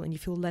people, and you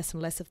feel less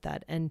and less of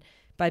that. And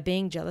by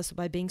being jealous or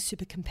by being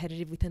super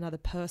competitive with another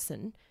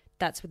person,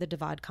 that's where the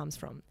divide comes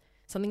from.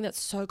 Something that's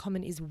so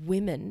common is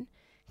women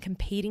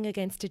competing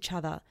against each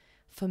other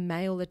for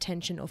male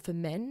attention or for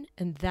men.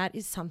 And that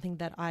is something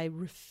that I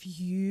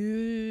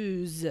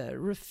refuse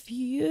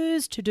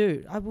to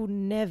do. I will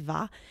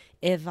never,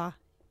 ever,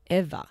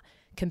 ever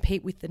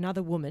compete with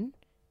another woman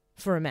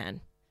for a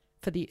man,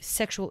 for the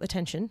sexual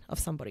attention of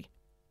somebody.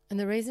 And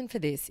the reason for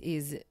this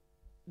is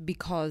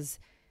because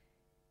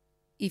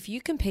if you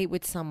compete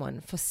with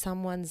someone for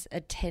someone's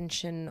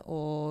attention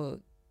or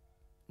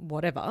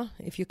whatever,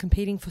 if you're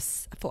competing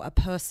for a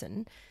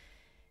person,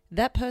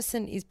 that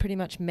person is pretty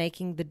much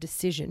making the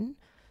decision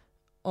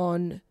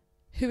on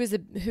who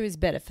is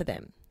better for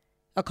them.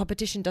 A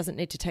competition doesn't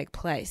need to take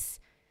place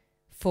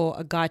for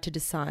a guy to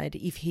decide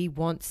if he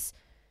wants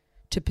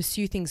to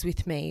pursue things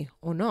with me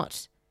or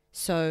not.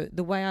 So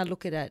the way I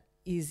look at it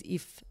is,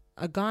 if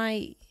a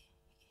guy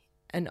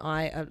and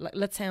I,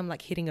 let's say I'm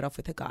like hitting it off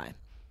with a guy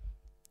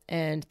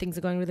and things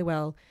are going really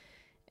well,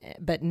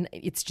 but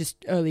it's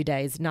just early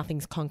days,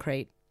 nothing's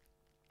concrete.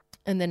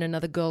 And then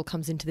another girl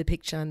comes into the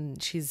picture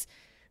and she's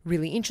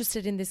really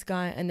interested in this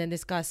guy, and then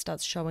this guy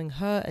starts showing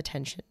her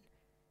attention.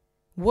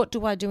 What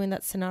do I do in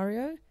that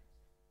scenario?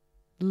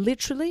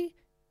 Literally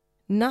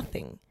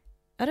nothing.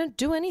 I don't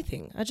do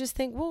anything. I just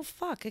think, well,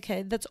 fuck,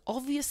 okay, that's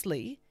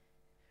obviously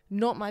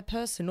not my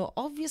person, or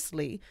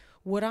obviously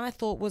what I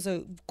thought was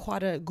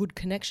quite a good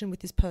connection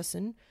with this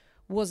person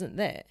wasn't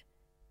there.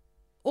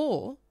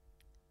 Or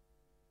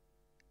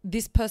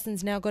this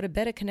person's now got a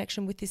better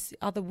connection with this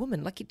other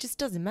woman. Like, it just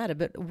doesn't matter.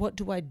 But what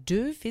do I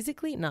do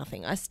physically?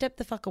 Nothing. I step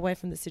the fuck away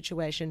from the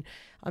situation.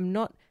 I'm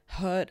not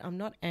hurt. I'm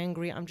not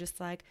angry. I'm just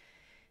like,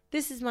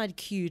 this is my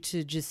cue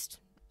to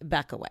just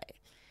back away.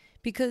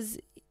 Because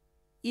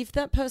if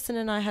that person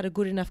and I had a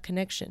good enough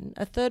connection,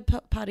 a third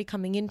party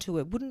coming into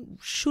it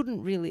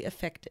shouldn't really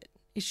affect it.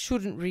 It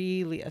shouldn't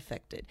really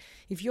affect it.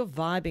 If you're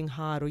vibing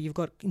hard or you've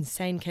got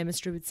insane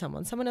chemistry with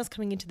someone else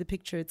coming into the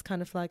picture, it's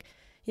kind of like,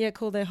 yeah,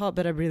 cool, they're hot,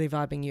 but I'm really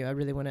vibing you. I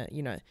really want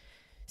to,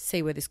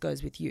 see where this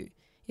goes with you.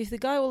 If the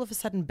guy all of a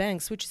sudden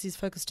switches his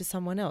focus to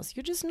someone else,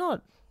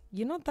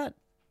 you're not that,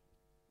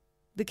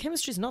 the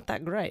chemistry's not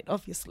that great,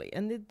 obviously.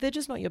 And they're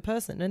just not your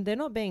person. And they're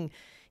not being,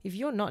 if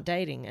you're not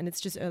dating and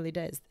it's just early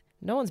days,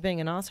 no one's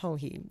being an asshole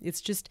here.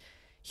 It's just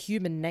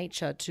human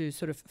nature to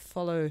sort of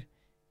follow,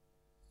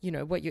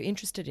 what you're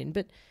interested in.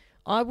 But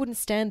I wouldn't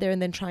stand there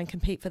and then try and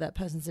compete for that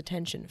person's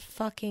attention.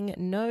 Fucking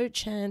no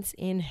chance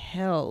in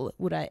hell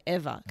would I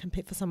ever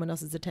compete for someone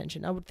else's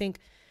attention. I would think,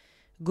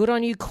 good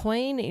on you,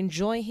 queen.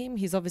 Enjoy him.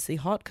 He's obviously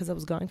hot because I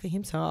was going for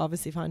him, so I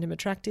obviously find him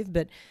attractive,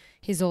 but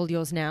he's all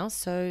yours now,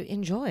 so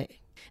enjoy.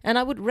 And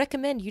I would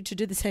recommend you to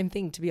do the same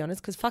thing, to be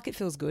honest, because fuck, it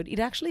feels good. It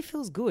actually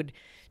feels good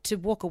to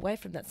walk away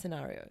from that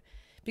scenario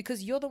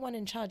because you're the one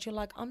in charge. You're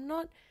like, I'm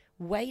not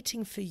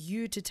waiting for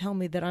you to tell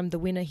me that I'm the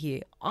winner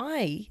here.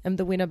 I am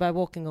the winner by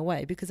walking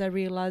away because I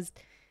realized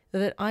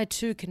that I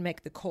too can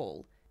make the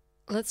call.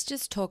 Let's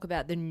just talk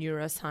about the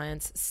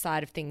neuroscience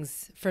side of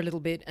things for a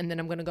little bit, and then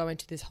I'm going to go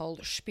into this whole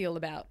spiel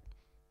about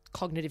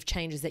cognitive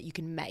changes that you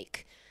can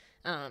make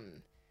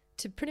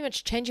to pretty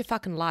much change your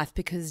fucking life,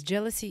 because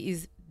jealousy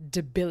is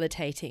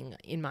debilitating,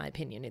 in my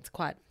opinion. It's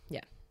quite,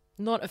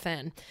 not a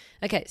fan.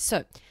 Okay,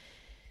 so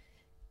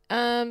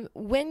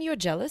when you're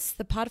jealous,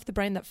 the part of the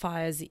brain that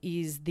fires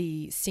is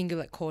the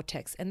cingulate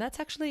cortex, and that's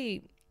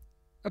actually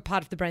a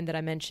part of the brain that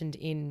I mentioned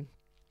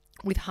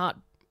with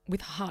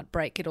with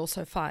heartbreak, it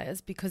also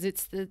fires because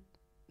it's the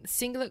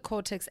cingulate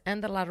cortex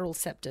and the lateral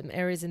septum,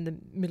 areas in the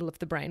middle of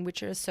the brain,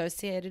 which are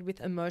associated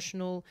with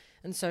emotional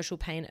and social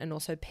pain and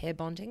also pair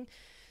bonding.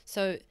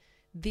 So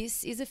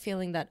this is a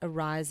feeling that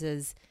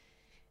arises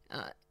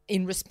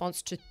in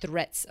response to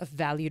threats of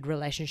valued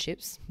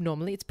relationships.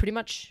 Normally, it's pretty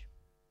much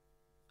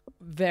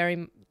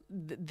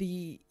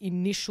the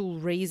initial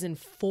reason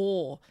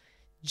for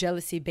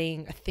jealousy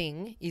being a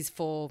thing is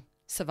for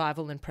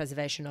survival and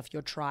preservation of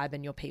your tribe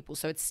and your people.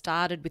 So it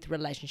started with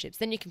relationships.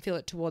 Then you can feel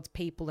it towards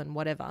people and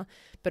whatever,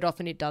 but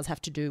often it does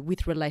have to do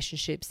with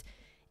relationships.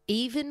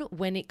 Even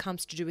when it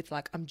comes to do with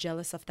like, I'm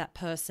jealous of that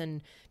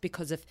person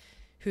because of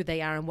who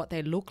they are and what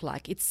they look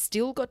like, it's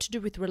still got to do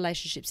with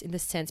relationships in the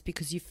sense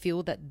because you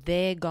feel that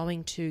they're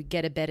going to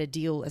get a better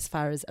deal as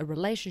far as a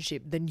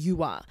relationship than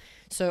you are.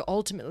 So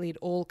ultimately it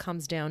all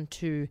comes down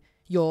to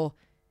your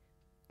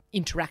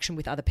interaction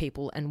with other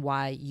people and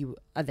why you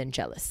are then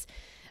jealous.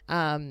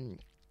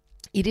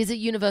 It is a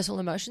universal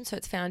emotion, so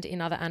it's found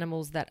in other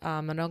animals that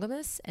are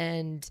monogamous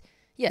and,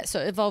 so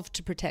evolved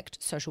to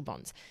protect social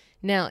bonds.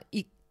 Now,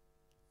 it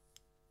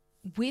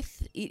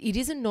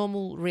is a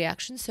normal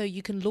reaction, so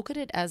you can look at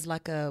it as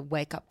like a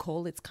wake-up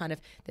call. It's kind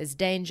of, there's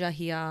danger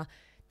here.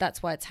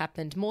 That's why it's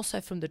happened, more so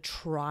from the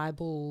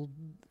tribal,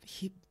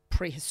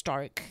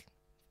 prehistoric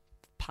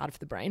part of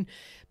the brain,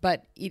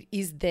 but it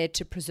is there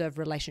to preserve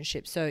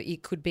relationships. So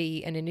it could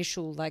be an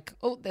initial like,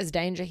 oh, there's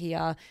danger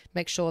here,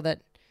 make sure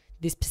that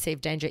this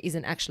perceived danger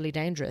isn't actually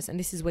dangerous. And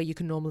this is where you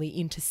can normally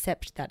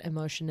intercept that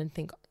emotion and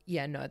think,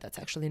 yeah, no, that's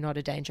actually not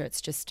a danger. It's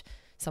just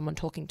someone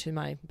talking to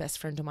my best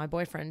friend or my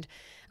boyfriend.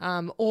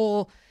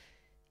 Or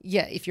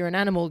if you're an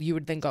animal, you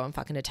would then go and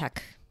fucking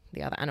attack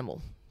the other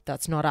animal.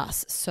 That's not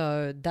us.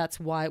 So that's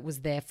why it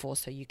was there for,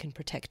 so you can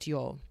protect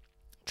your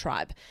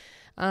tribe.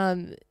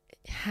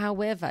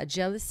 However,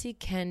 jealousy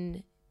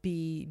can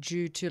be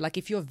due to, like,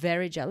 if you're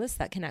very jealous,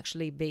 that can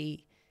actually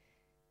be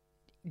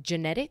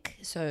genetic.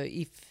 So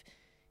if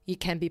it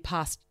can be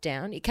passed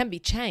down, it can be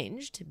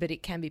changed, but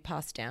it can be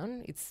passed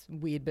down. It's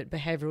weird, but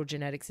behavioral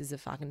genetics is a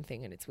fucking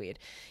thing and it's weird.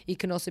 It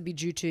can also be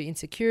due to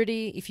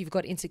insecurity. If you've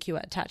got insecure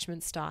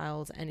attachment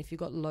styles and if you've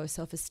got low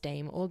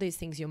self-esteem, all these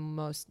things, you're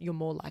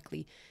more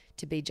likely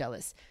to be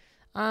jealous.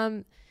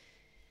 Then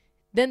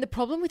the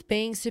problem with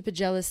being super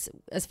jealous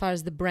as far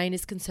as the brain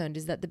is concerned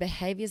is that the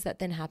behaviors that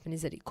then happen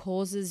is that it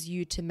causes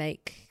you to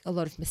make a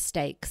lot of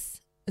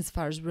mistakes as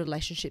far as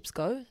relationships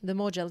go. The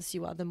more jealous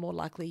you are, the more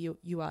likely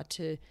you are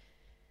to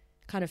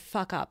kind of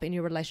fuck up in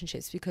your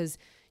relationships because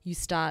you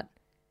start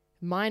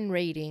mind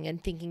reading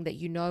and thinking that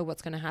you know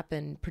what's going to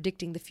happen,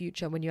 predicting the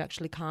future when you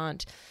actually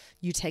can't.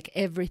 You take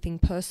everything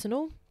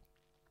personal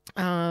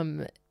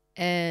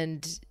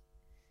and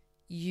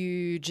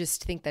you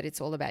just think that it's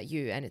all about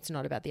you and it's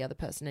not about the other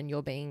person and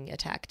you're being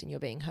attacked and you're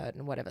being hurt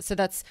and whatever. So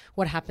that's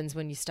what happens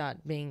when you start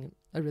being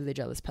a really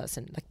jealous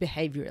person, like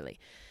behaviorally.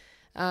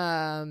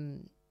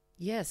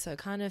 So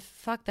kind of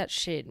fuck that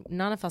shit.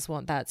 None of us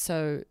want that.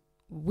 So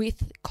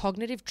with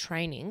cognitive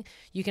training,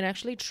 you can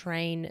actually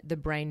train the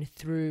brain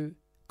through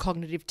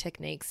cognitive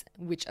techniques,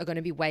 which are going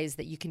to be ways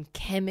that you can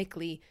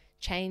chemically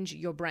change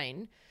your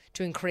brain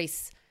to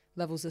increase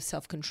levels of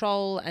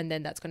self-control, and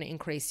then that's going to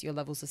increase your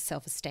levels of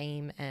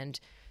self-esteem and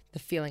the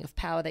feeling of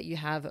power that you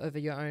have over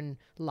your own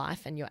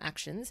life and your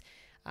actions.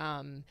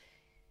 And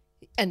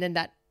then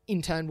that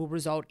in turn will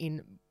result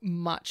in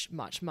much,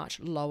 much,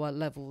 much lower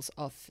levels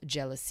of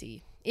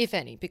jealousy, if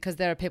any, because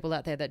there are people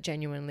out there that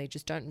genuinely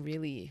just don't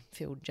really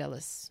feel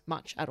jealous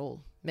much at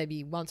all,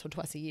 maybe once or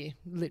twice a year,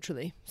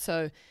 literally.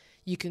 So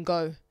you can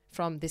go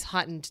from this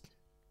heightened,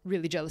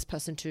 really jealous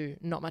person to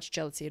not much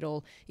jealousy at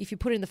all. If you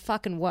put in the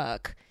fucking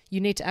work,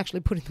 you need to actually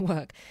put in the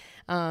work,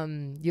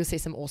 you'll see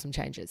some awesome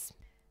changes.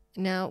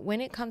 Now,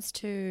 when it comes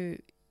to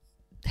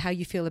how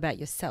you feel about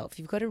yourself,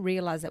 you've got to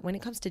realize that when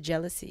it comes to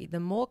jealousy, the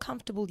more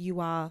comfortable you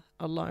are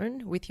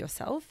alone with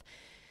yourself,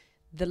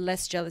 the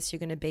less jealous you're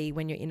going to be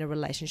when you're in a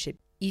relationship.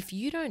 If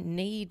you don't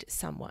need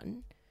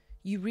someone,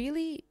 you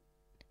really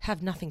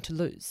have nothing to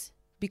lose,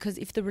 because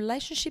if the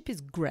relationship is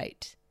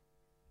great,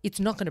 it's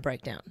not going to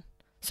break down.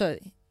 So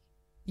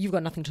you've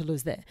got nothing to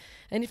lose there.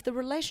 And if the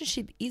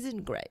relationship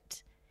isn't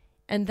great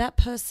and that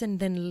person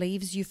then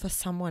leaves you for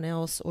someone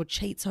else or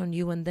cheats on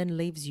you and then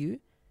leaves you,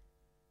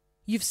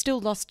 you've still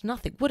lost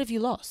nothing. What have you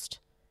lost?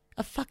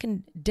 A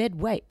fucking dead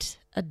weight,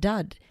 a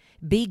dud.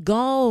 Be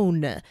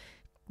gone.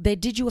 They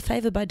did you a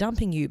favor by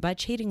dumping you, by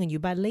cheating on you,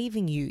 by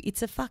leaving you.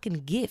 It's a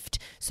fucking gift.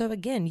 So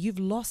again, you've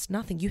lost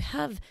nothing. You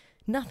have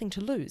nothing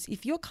to lose.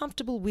 If you're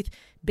comfortable with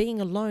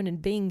being alone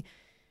and being,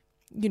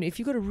 if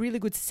you've got a really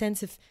good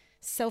sense of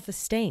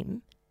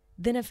self-esteem,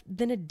 then a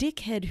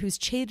dickhead who's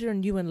cheated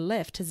on you and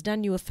left has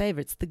done you a favor.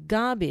 It's the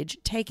garbage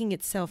taking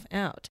itself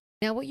out.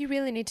 Now, what you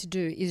really need to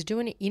do is do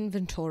an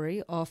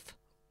inventory of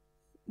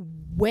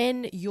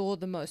when you're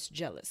the most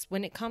jealous.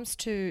 When it comes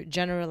to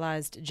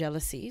generalized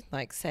jealousy,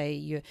 like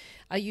say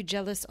are you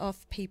jealous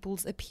of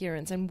people's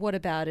appearance, and what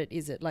about it?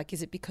 Is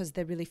it because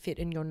they're really fit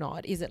and you're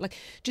not? Is it like,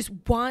 just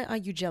why are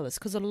you jealous?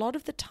 Because a lot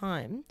of the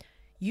time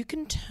you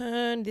can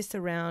turn this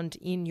around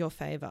in your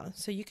favor.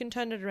 So you can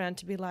turn it around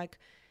to be like,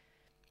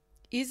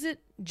 is it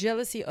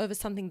jealousy over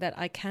something that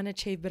I can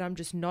achieve but I'm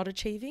just not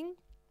achieving?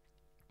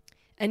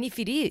 And if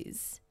it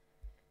is,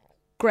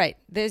 great.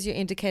 There's your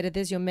indicator.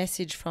 There's your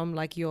message from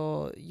like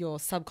your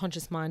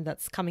subconscious mind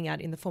that's coming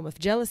out in the form of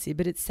jealousy.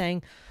 But it's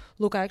saying,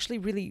 look, I actually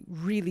really,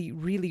 really,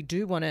 really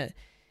do want to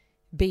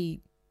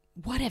be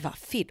whatever,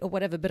 fit or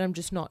whatever, but I'm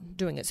just not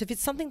doing it. So if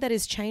it's something that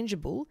is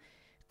changeable,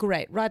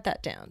 great, write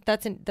that down.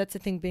 That's a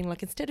thing being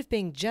like, instead of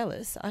being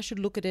jealous, I should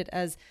look at it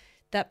as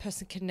that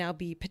person can now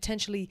be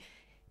potentially,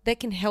 they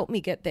can help me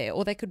get there,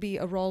 or they could be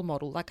a role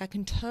model. Like I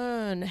can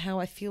turn how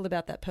I feel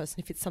about that person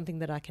if it's something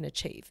that I can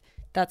achieve.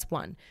 That's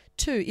one.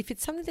 Two, if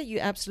it's something that you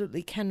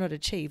absolutely cannot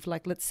achieve,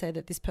 like let's say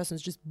that this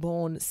person's just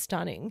born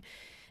stunning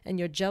and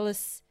you're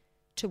jealous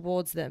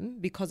towards them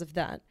because of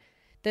that,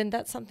 then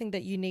that's something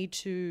that you need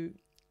to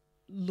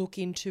look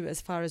into as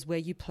far as where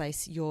you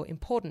place your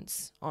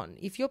importance on.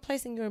 If you're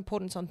placing your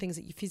importance on things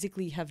that you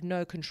physically have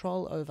no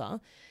control over,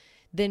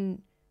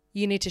 then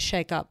you need to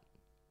shake up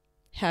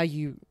how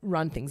you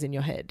run things in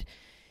your head,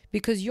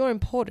 because your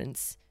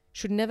importance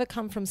should never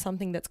come from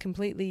something that's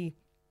completely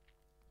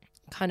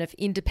kind of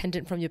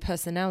independent from your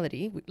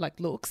personality, like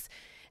looks,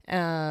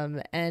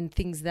 and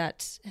things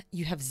that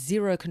you have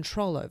zero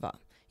control over.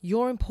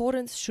 Your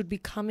importance should be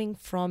coming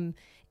from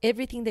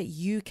everything that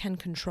you can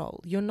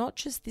control. You're not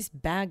just this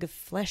bag of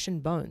flesh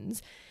and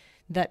bones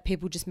that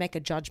people just make a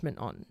judgment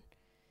on.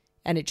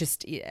 And it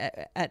just,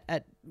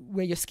 at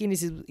where your skin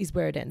is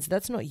where it ends.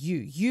 That's not you.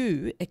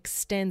 You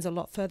extends a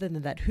lot further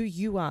than that. Who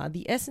you are,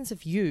 the essence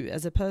of you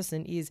as a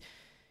person is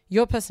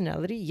your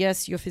personality,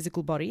 yes, your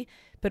physical body,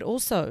 but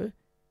also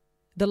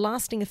the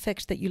lasting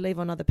effect that you leave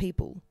on other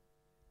people.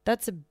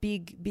 That's a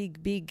big,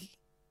 big, big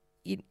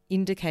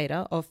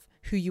indicator of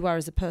who you are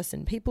as a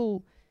person.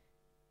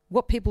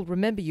 What people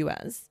remember you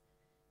as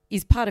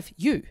is part of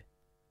you,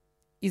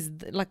 is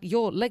like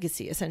your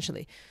legacy,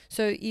 essentially.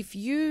 So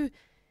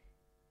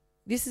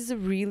this is a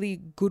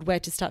really good way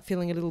to start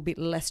feeling a little bit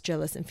less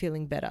jealous and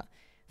feeling better.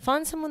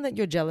 Find someone that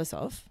you're jealous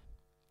of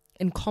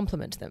and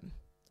compliment them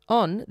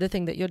on the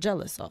thing that you're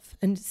jealous of,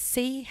 and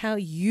see how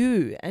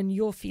you and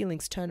your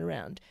feelings turn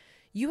around.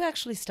 You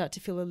actually start to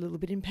feel a little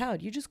bit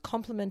empowered. You just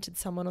complimented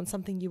someone on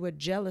something you were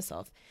jealous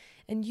of,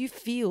 and you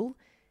feel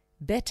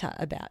better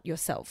about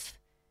yourself.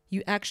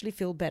 You actually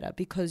feel better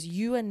because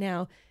you are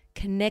now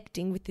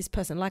connecting with this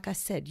person. Like I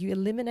said, you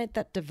eliminate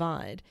that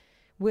divide.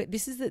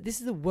 This is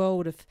the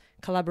world of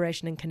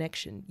collaboration and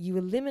connection. You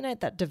eliminate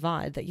that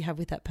divide that you have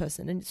with that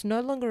person, and it's no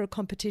longer a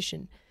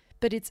competition,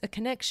 but it's a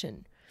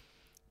connection.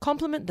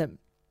 Compliment them.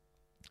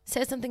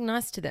 Say something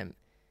nice to them.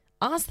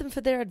 Ask them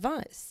for their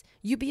advice.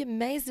 You'd be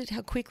amazed at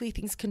how quickly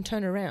things can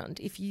turn around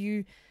if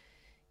you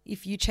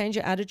change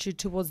your attitude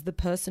towards the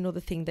person or the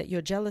thing that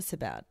you're jealous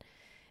about.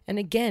 And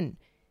again,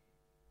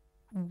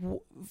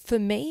 for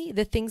me,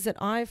 the things that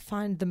I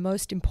find the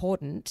most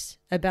important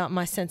about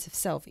my sense of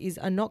self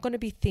are not going to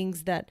be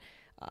things that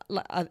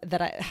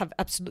I have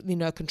absolutely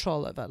no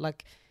control over,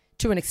 like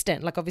to an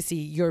extent. Like obviously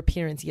your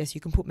appearance, yes,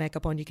 you can put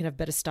makeup on, you can have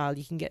better style,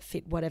 you can get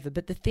fit, whatever.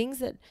 But the things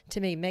that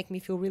to me make me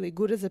feel really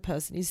good as a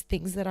person is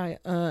things that I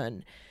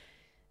earn.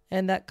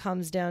 And that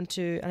comes down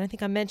to, and I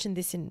think I mentioned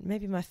this in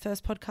maybe my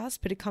first podcast,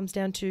 but it comes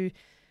down to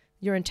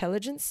your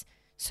intelligence.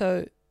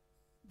 So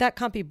that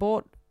can't be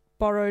bought,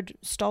 borrowed,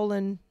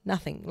 stolen,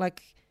 nothing.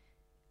 Like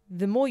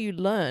the more you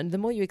learn, the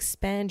more you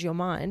expand your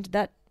mind,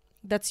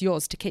 that's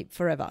yours to keep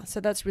forever. So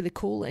that's really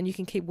cool, and you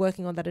can keep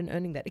working on that and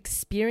earning that.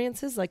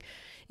 Experiences, like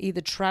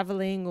either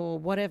traveling or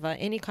whatever,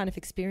 any kind of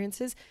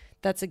experiences,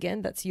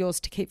 that's yours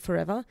to keep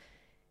forever.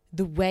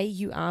 The way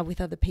you are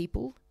with other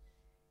people,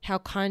 how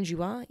kind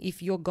you are.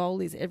 If your goal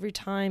is every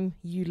time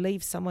you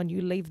leave someone,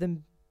 you leave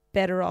them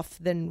better off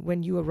than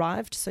when you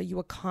arrived, so you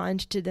are kind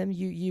to them,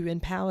 you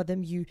empower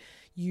them,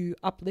 you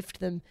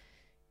uplift them,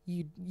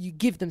 you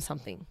give them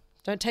something.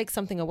 Don't take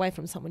something away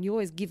from someone. You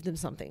always give them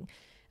something.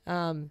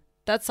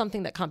 That's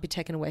something that can't be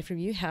taken away from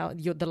you.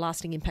 The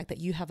lasting impact that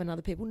you have on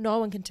other people. No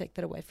one can take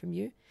that away from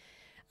you.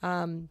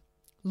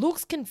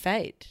 Looks can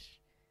fade.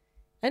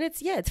 And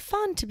it's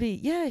fun to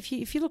be,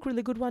 if you look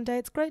really good one day,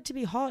 it's great to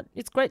be hot.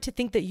 It's great to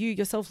think that you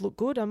yourself look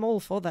good. I'm all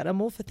for that.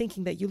 I'm all for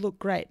thinking that you look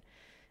great.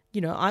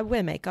 I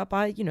wear makeup.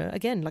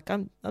 Again, like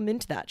I'm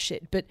into that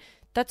shit. But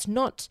that's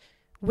not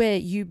where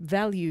you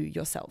value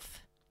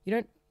yourself. You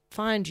don't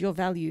find your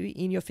value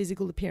in your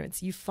physical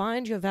appearance. You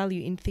find your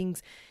value in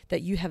things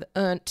that you have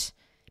earned,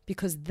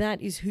 because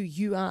that is who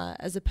you are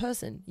as a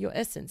person, your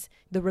essence,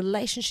 the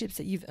relationships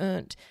that you've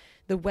earned,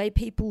 the way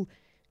people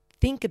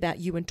think about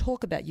you and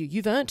talk about you.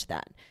 You've earned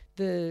that.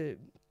 The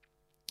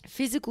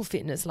physical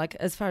fitness, like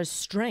as far as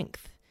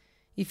strength,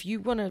 if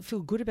you want to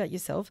feel good about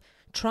yourself,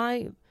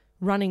 try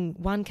running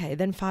 1K,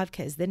 then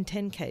 5Ks, then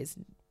 10Ks.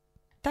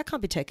 That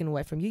can't be taken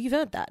away from you. You've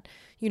earned that.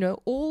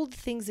 All the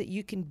things that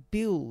you can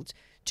build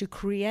to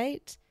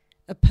create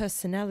a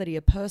personality,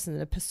 a person,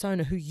 a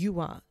persona, who you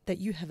are, that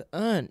you have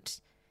earned.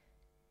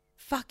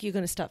 Fuck, you're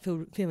going to start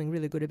feeling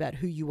really good about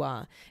who you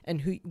are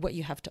and what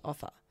you have to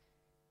offer.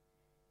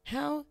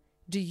 How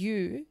do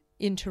you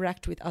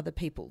interact with other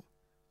people?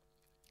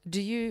 Are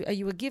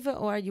you a giver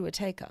or are you a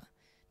taker?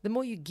 The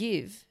more you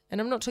give,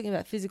 and I'm not talking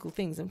about physical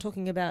things, I'm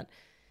talking about,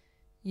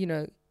 you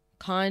know,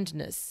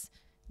 kindness,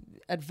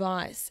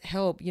 advice,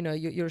 help, you know,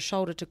 you're a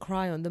shoulder to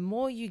cry on. The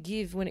more you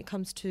give when it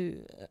comes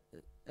to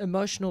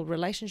emotional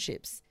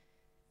relationships,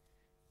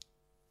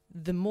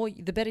 the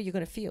better you're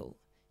going to feel.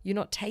 You're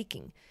not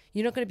taking.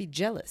 You're not going to be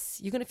jealous.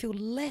 You're going to feel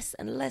less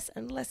and less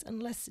and less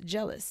and less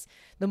jealous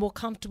the more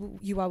comfortable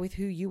you are with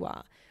who you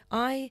are.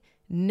 I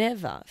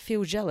never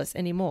feel jealous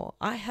anymore.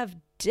 I have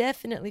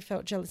definitely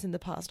felt jealous in the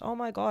past. Oh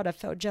my God, I've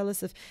felt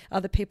jealous of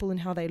other people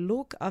and how they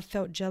look. I've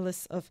felt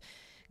jealous of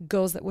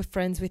girls that were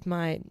friends with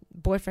my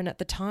boyfriend at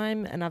the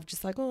time, and I've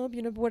just like, oh,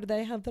 you know, what do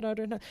they have that I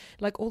don't know?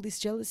 Like all this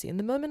jealousy. And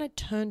the moment I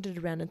turned it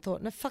around and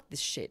thought, no, fuck this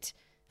shit.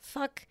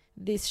 Fuck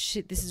this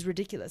shit. This is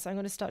ridiculous. I'm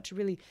going to start to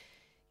really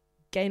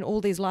gain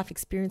all these life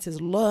experiences,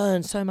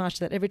 learn so much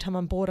that every time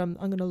I'm bored, I'm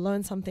going to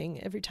learn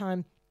something. Every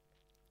time,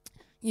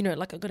 you know,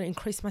 like I'm going to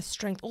increase my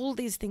strength. All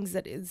these things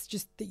that is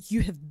just that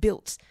you have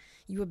built.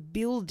 You are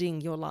building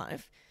your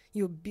life.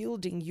 You're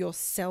building your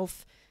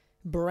self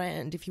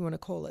brand, if you want to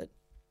call it.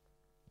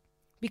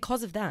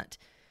 Because of that,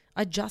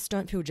 I just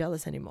don't feel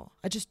jealous anymore.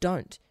 I just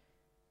don't.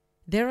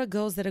 There are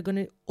girls that are going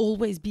to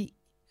always be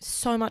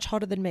so much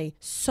hotter than me,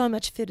 so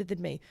much fitter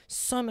than me,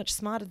 so much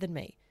smarter than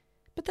me.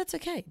 But that's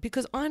okay,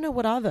 because I know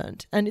what I've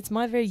earned, and it's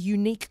my very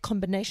unique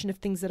combination of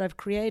things that I've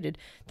created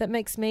that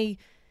makes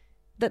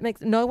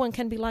no one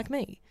can be like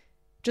me.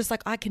 Just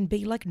like I can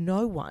be like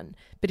no one,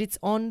 but it's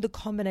on the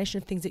combination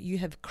of things that you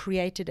have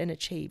created and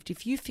achieved.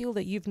 If you feel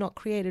that you've not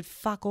created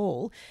fuck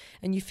all,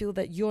 and you feel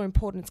that your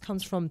importance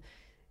comes from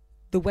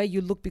the way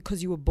you look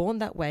because you were born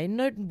that way,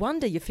 no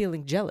wonder you're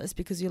feeling jealous,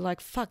 because you're like,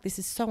 fuck, this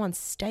is so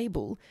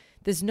unstable.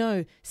 There's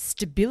no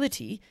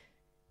stability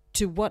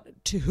to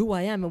who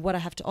I am and what I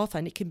have to offer.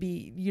 And it can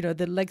be, you know,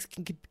 the legs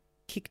can get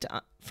kicked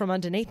from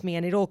underneath me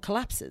and it all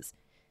collapses.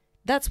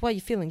 That's why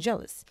you're feeling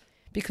jealous,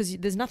 because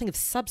there's nothing of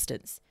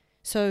substance.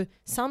 So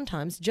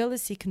sometimes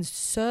jealousy can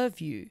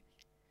serve you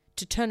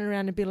to turn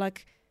around and be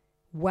like,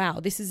 wow,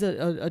 this is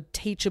a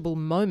teachable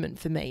moment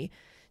for me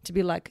to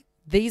be like,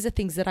 these are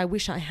things that I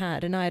wish I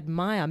had and I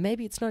admire.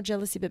 Maybe it's not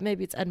jealousy, but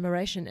maybe it's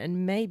admiration.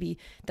 And maybe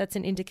that's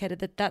an indicator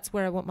that that's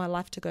where I want my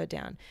life to go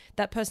down.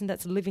 That person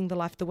that's living the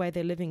life the way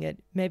they're living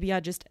it, maybe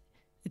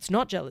it's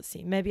not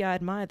jealousy. Maybe I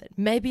admire that.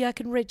 Maybe I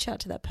can reach out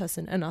to that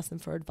person and ask them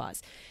for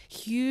advice.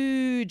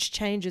 Huge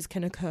changes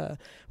can occur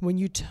when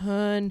you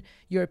turn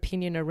your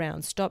opinion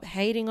around. Stop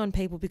hating on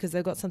people because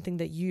they've got something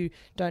that you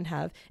don't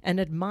have, and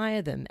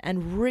admire them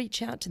and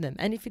reach out to them.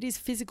 And if it is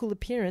physical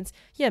appearance,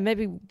 yeah,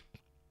 maybe,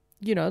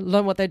 you know,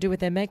 learn what they do with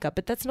their makeup,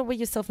 but that's not where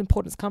your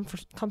self-importance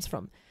comes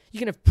from. You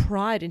can have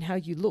pride in how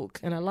you look,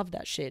 and I love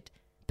that shit,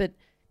 but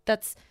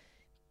that's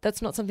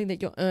not something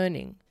that you're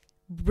earning.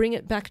 Bring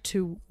it back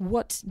to,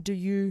 what do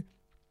you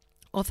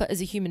offer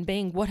as a human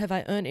being? What have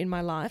I earned in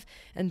my life?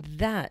 And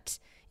that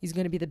is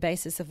going to be the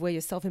basis of where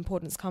your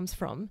self-importance comes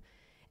from.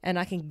 And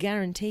I can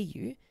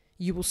guarantee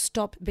you will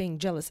stop being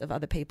jealous of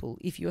other people.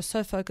 If you're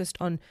so focused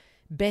on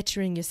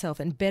bettering yourself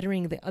and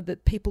bettering the other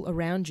people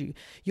around you,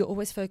 you're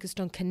always focused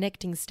on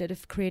connecting instead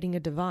of creating a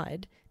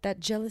divide, that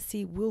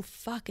jealousy will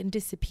fucking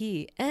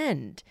disappear.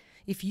 And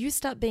if you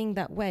start being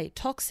that way,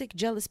 toxic,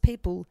 jealous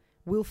people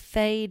will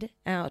fade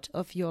out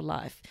of your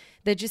life.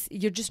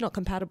 You're just not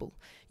compatible.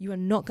 You are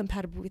not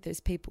compatible with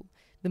those people.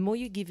 The more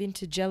you give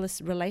into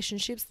jealous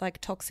relationships, like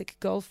toxic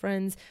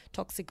girlfriends,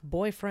 toxic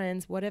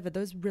boyfriends, whatever,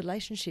 those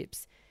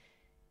relationships,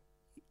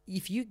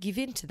 if you give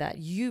into that,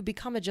 you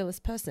become a jealous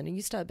person and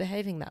you start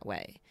behaving that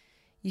way.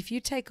 If you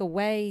take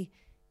away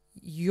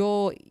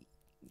your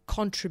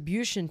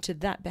contribution to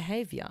that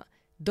behavior,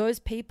 those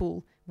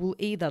people will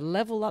either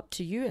level up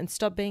to you and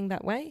stop being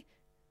that way,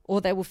 or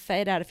they will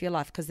fade out of your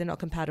life because they're not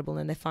compatible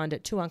and they find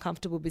it too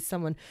uncomfortable with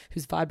someone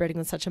who's vibrating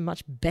on such a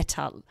much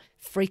better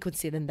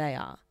frequency than they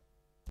are.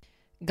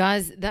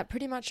 Guys, that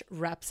pretty much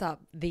wraps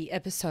up the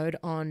episode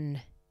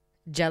on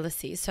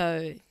jealousy.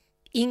 So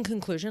in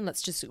conclusion,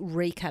 let's just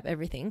recap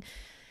everything.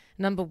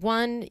 Number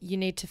one, you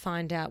need to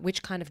find out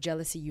which kind of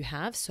jealousy you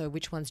have. So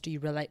which ones do you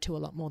relate to a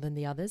lot more than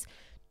the others?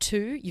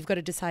 Two, you've got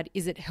to decide,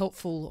 is it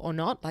helpful or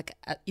not? Like,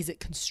 is it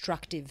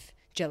constructive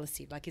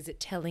jealousy? Like, is it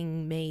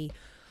telling me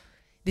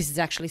this is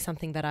actually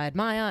something that I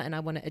admire and I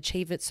want to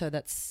achieve it, so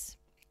that's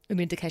an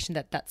indication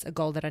that that's a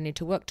goal that I need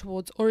to work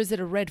towards? Or is it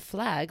a red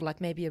flag, like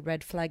maybe a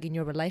red flag in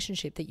your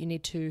relationship that you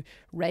need to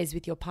raise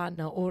with your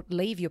partner or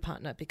leave your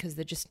partner because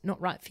they're just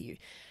not right for you?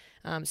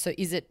 So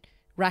is it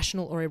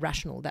rational or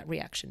irrational, that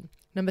reaction?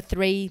 Number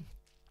three,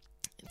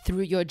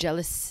 through your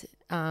jealous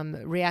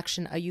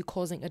reaction, are you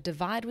causing a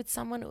divide with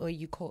someone, or are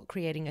you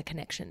creating a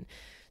connection?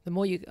 The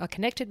more you are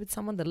connected with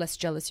someone, the less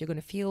jealous you're going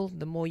to feel.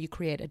 The more you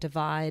create a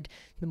divide,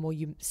 the more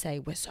you say,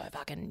 we're so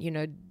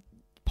fucking,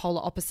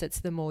 polar opposites,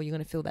 the more you're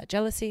going to feel that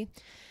jealousy.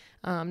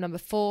 Number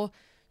four,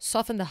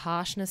 soften the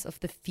harshness of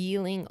the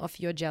feeling of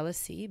your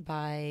jealousy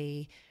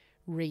by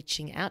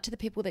reaching out to the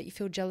people that you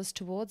feel jealous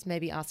towards.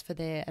 Maybe ask for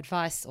their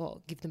advice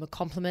or give them a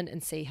compliment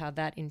and see how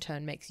that in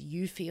turn makes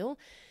you feel.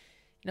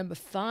 Number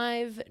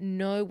five,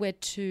 know where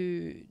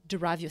to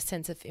derive your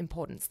sense of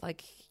importance.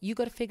 Like, you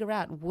got to figure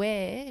out,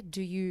 where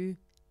do you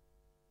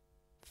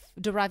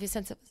derive your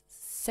sense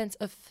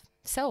of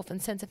self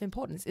and sense of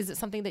importance? Is it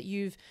something that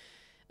you've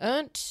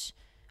earned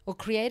or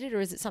created,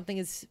 or is it something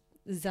as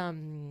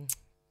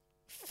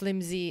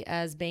flimsy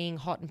as being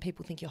hot and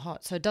people think you're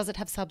hot? So does it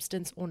have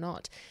substance or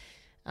not?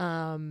 What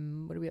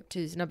are we up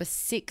to? Number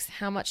 6,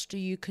 how much do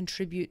you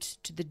contribute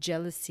to the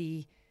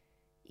jealousy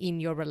in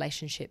your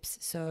relationships?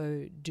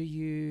 So are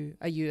you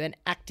an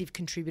active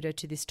contributor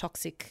to this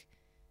toxic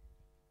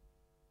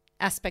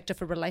aspect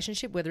of a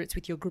relationship, whether it's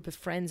with your group of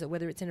friends or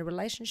whether it's in a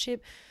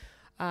relationship?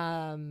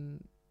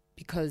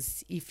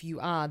 Because if you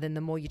are, then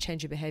the more you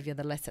change your behavior,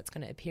 the less that's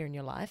going to appear in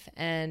your life.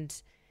 And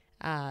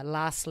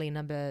lastly,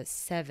 number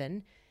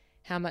 7,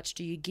 how much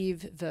do you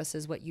give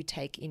versus what you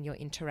take in your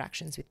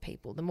interactions with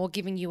people? The more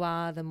giving you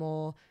are, the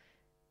more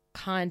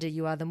kinder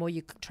you are, the more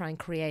you try and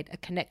create a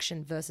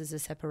connection versus a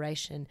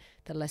separation,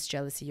 the less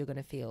jealousy you're going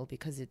to feel,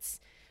 because it's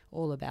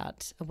all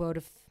about a world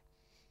of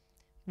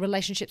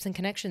relationships and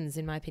connections,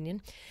 in my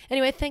opinion.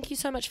 Anyway, thank you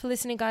so much for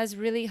listening, guys.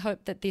 Really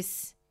hope that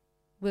this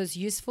was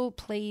useful.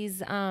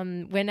 Please,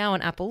 we're now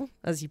on Apple,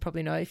 as you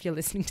probably know if you're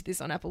listening to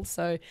this on Apple.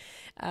 So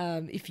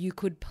if you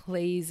could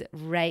please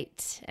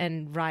rate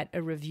and write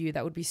a review,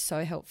 that would be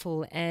so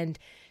helpful. And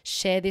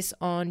share this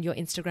on your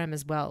Instagram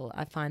as well.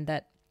 I find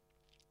that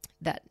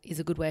is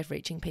a good way of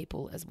reaching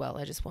people as well.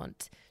 I just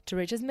want to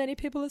reach as many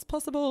people as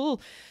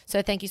possible.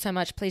 So thank you so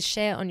much. Please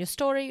share on your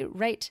story,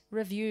 rate,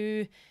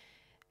 review,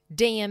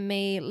 DM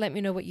me, let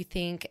me know what you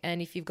think.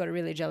 And if you've got a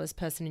really jealous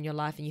person in your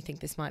life and you think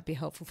this might be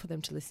helpful for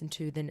them to listen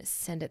to, then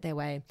send it their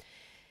way.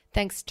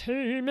 Thanks,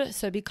 team.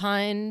 So be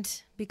kind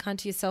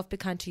to yourself, be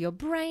kind to your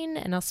brain,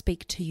 and I'll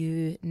speak to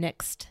you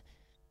next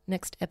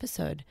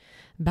episode.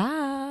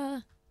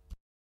 Bye.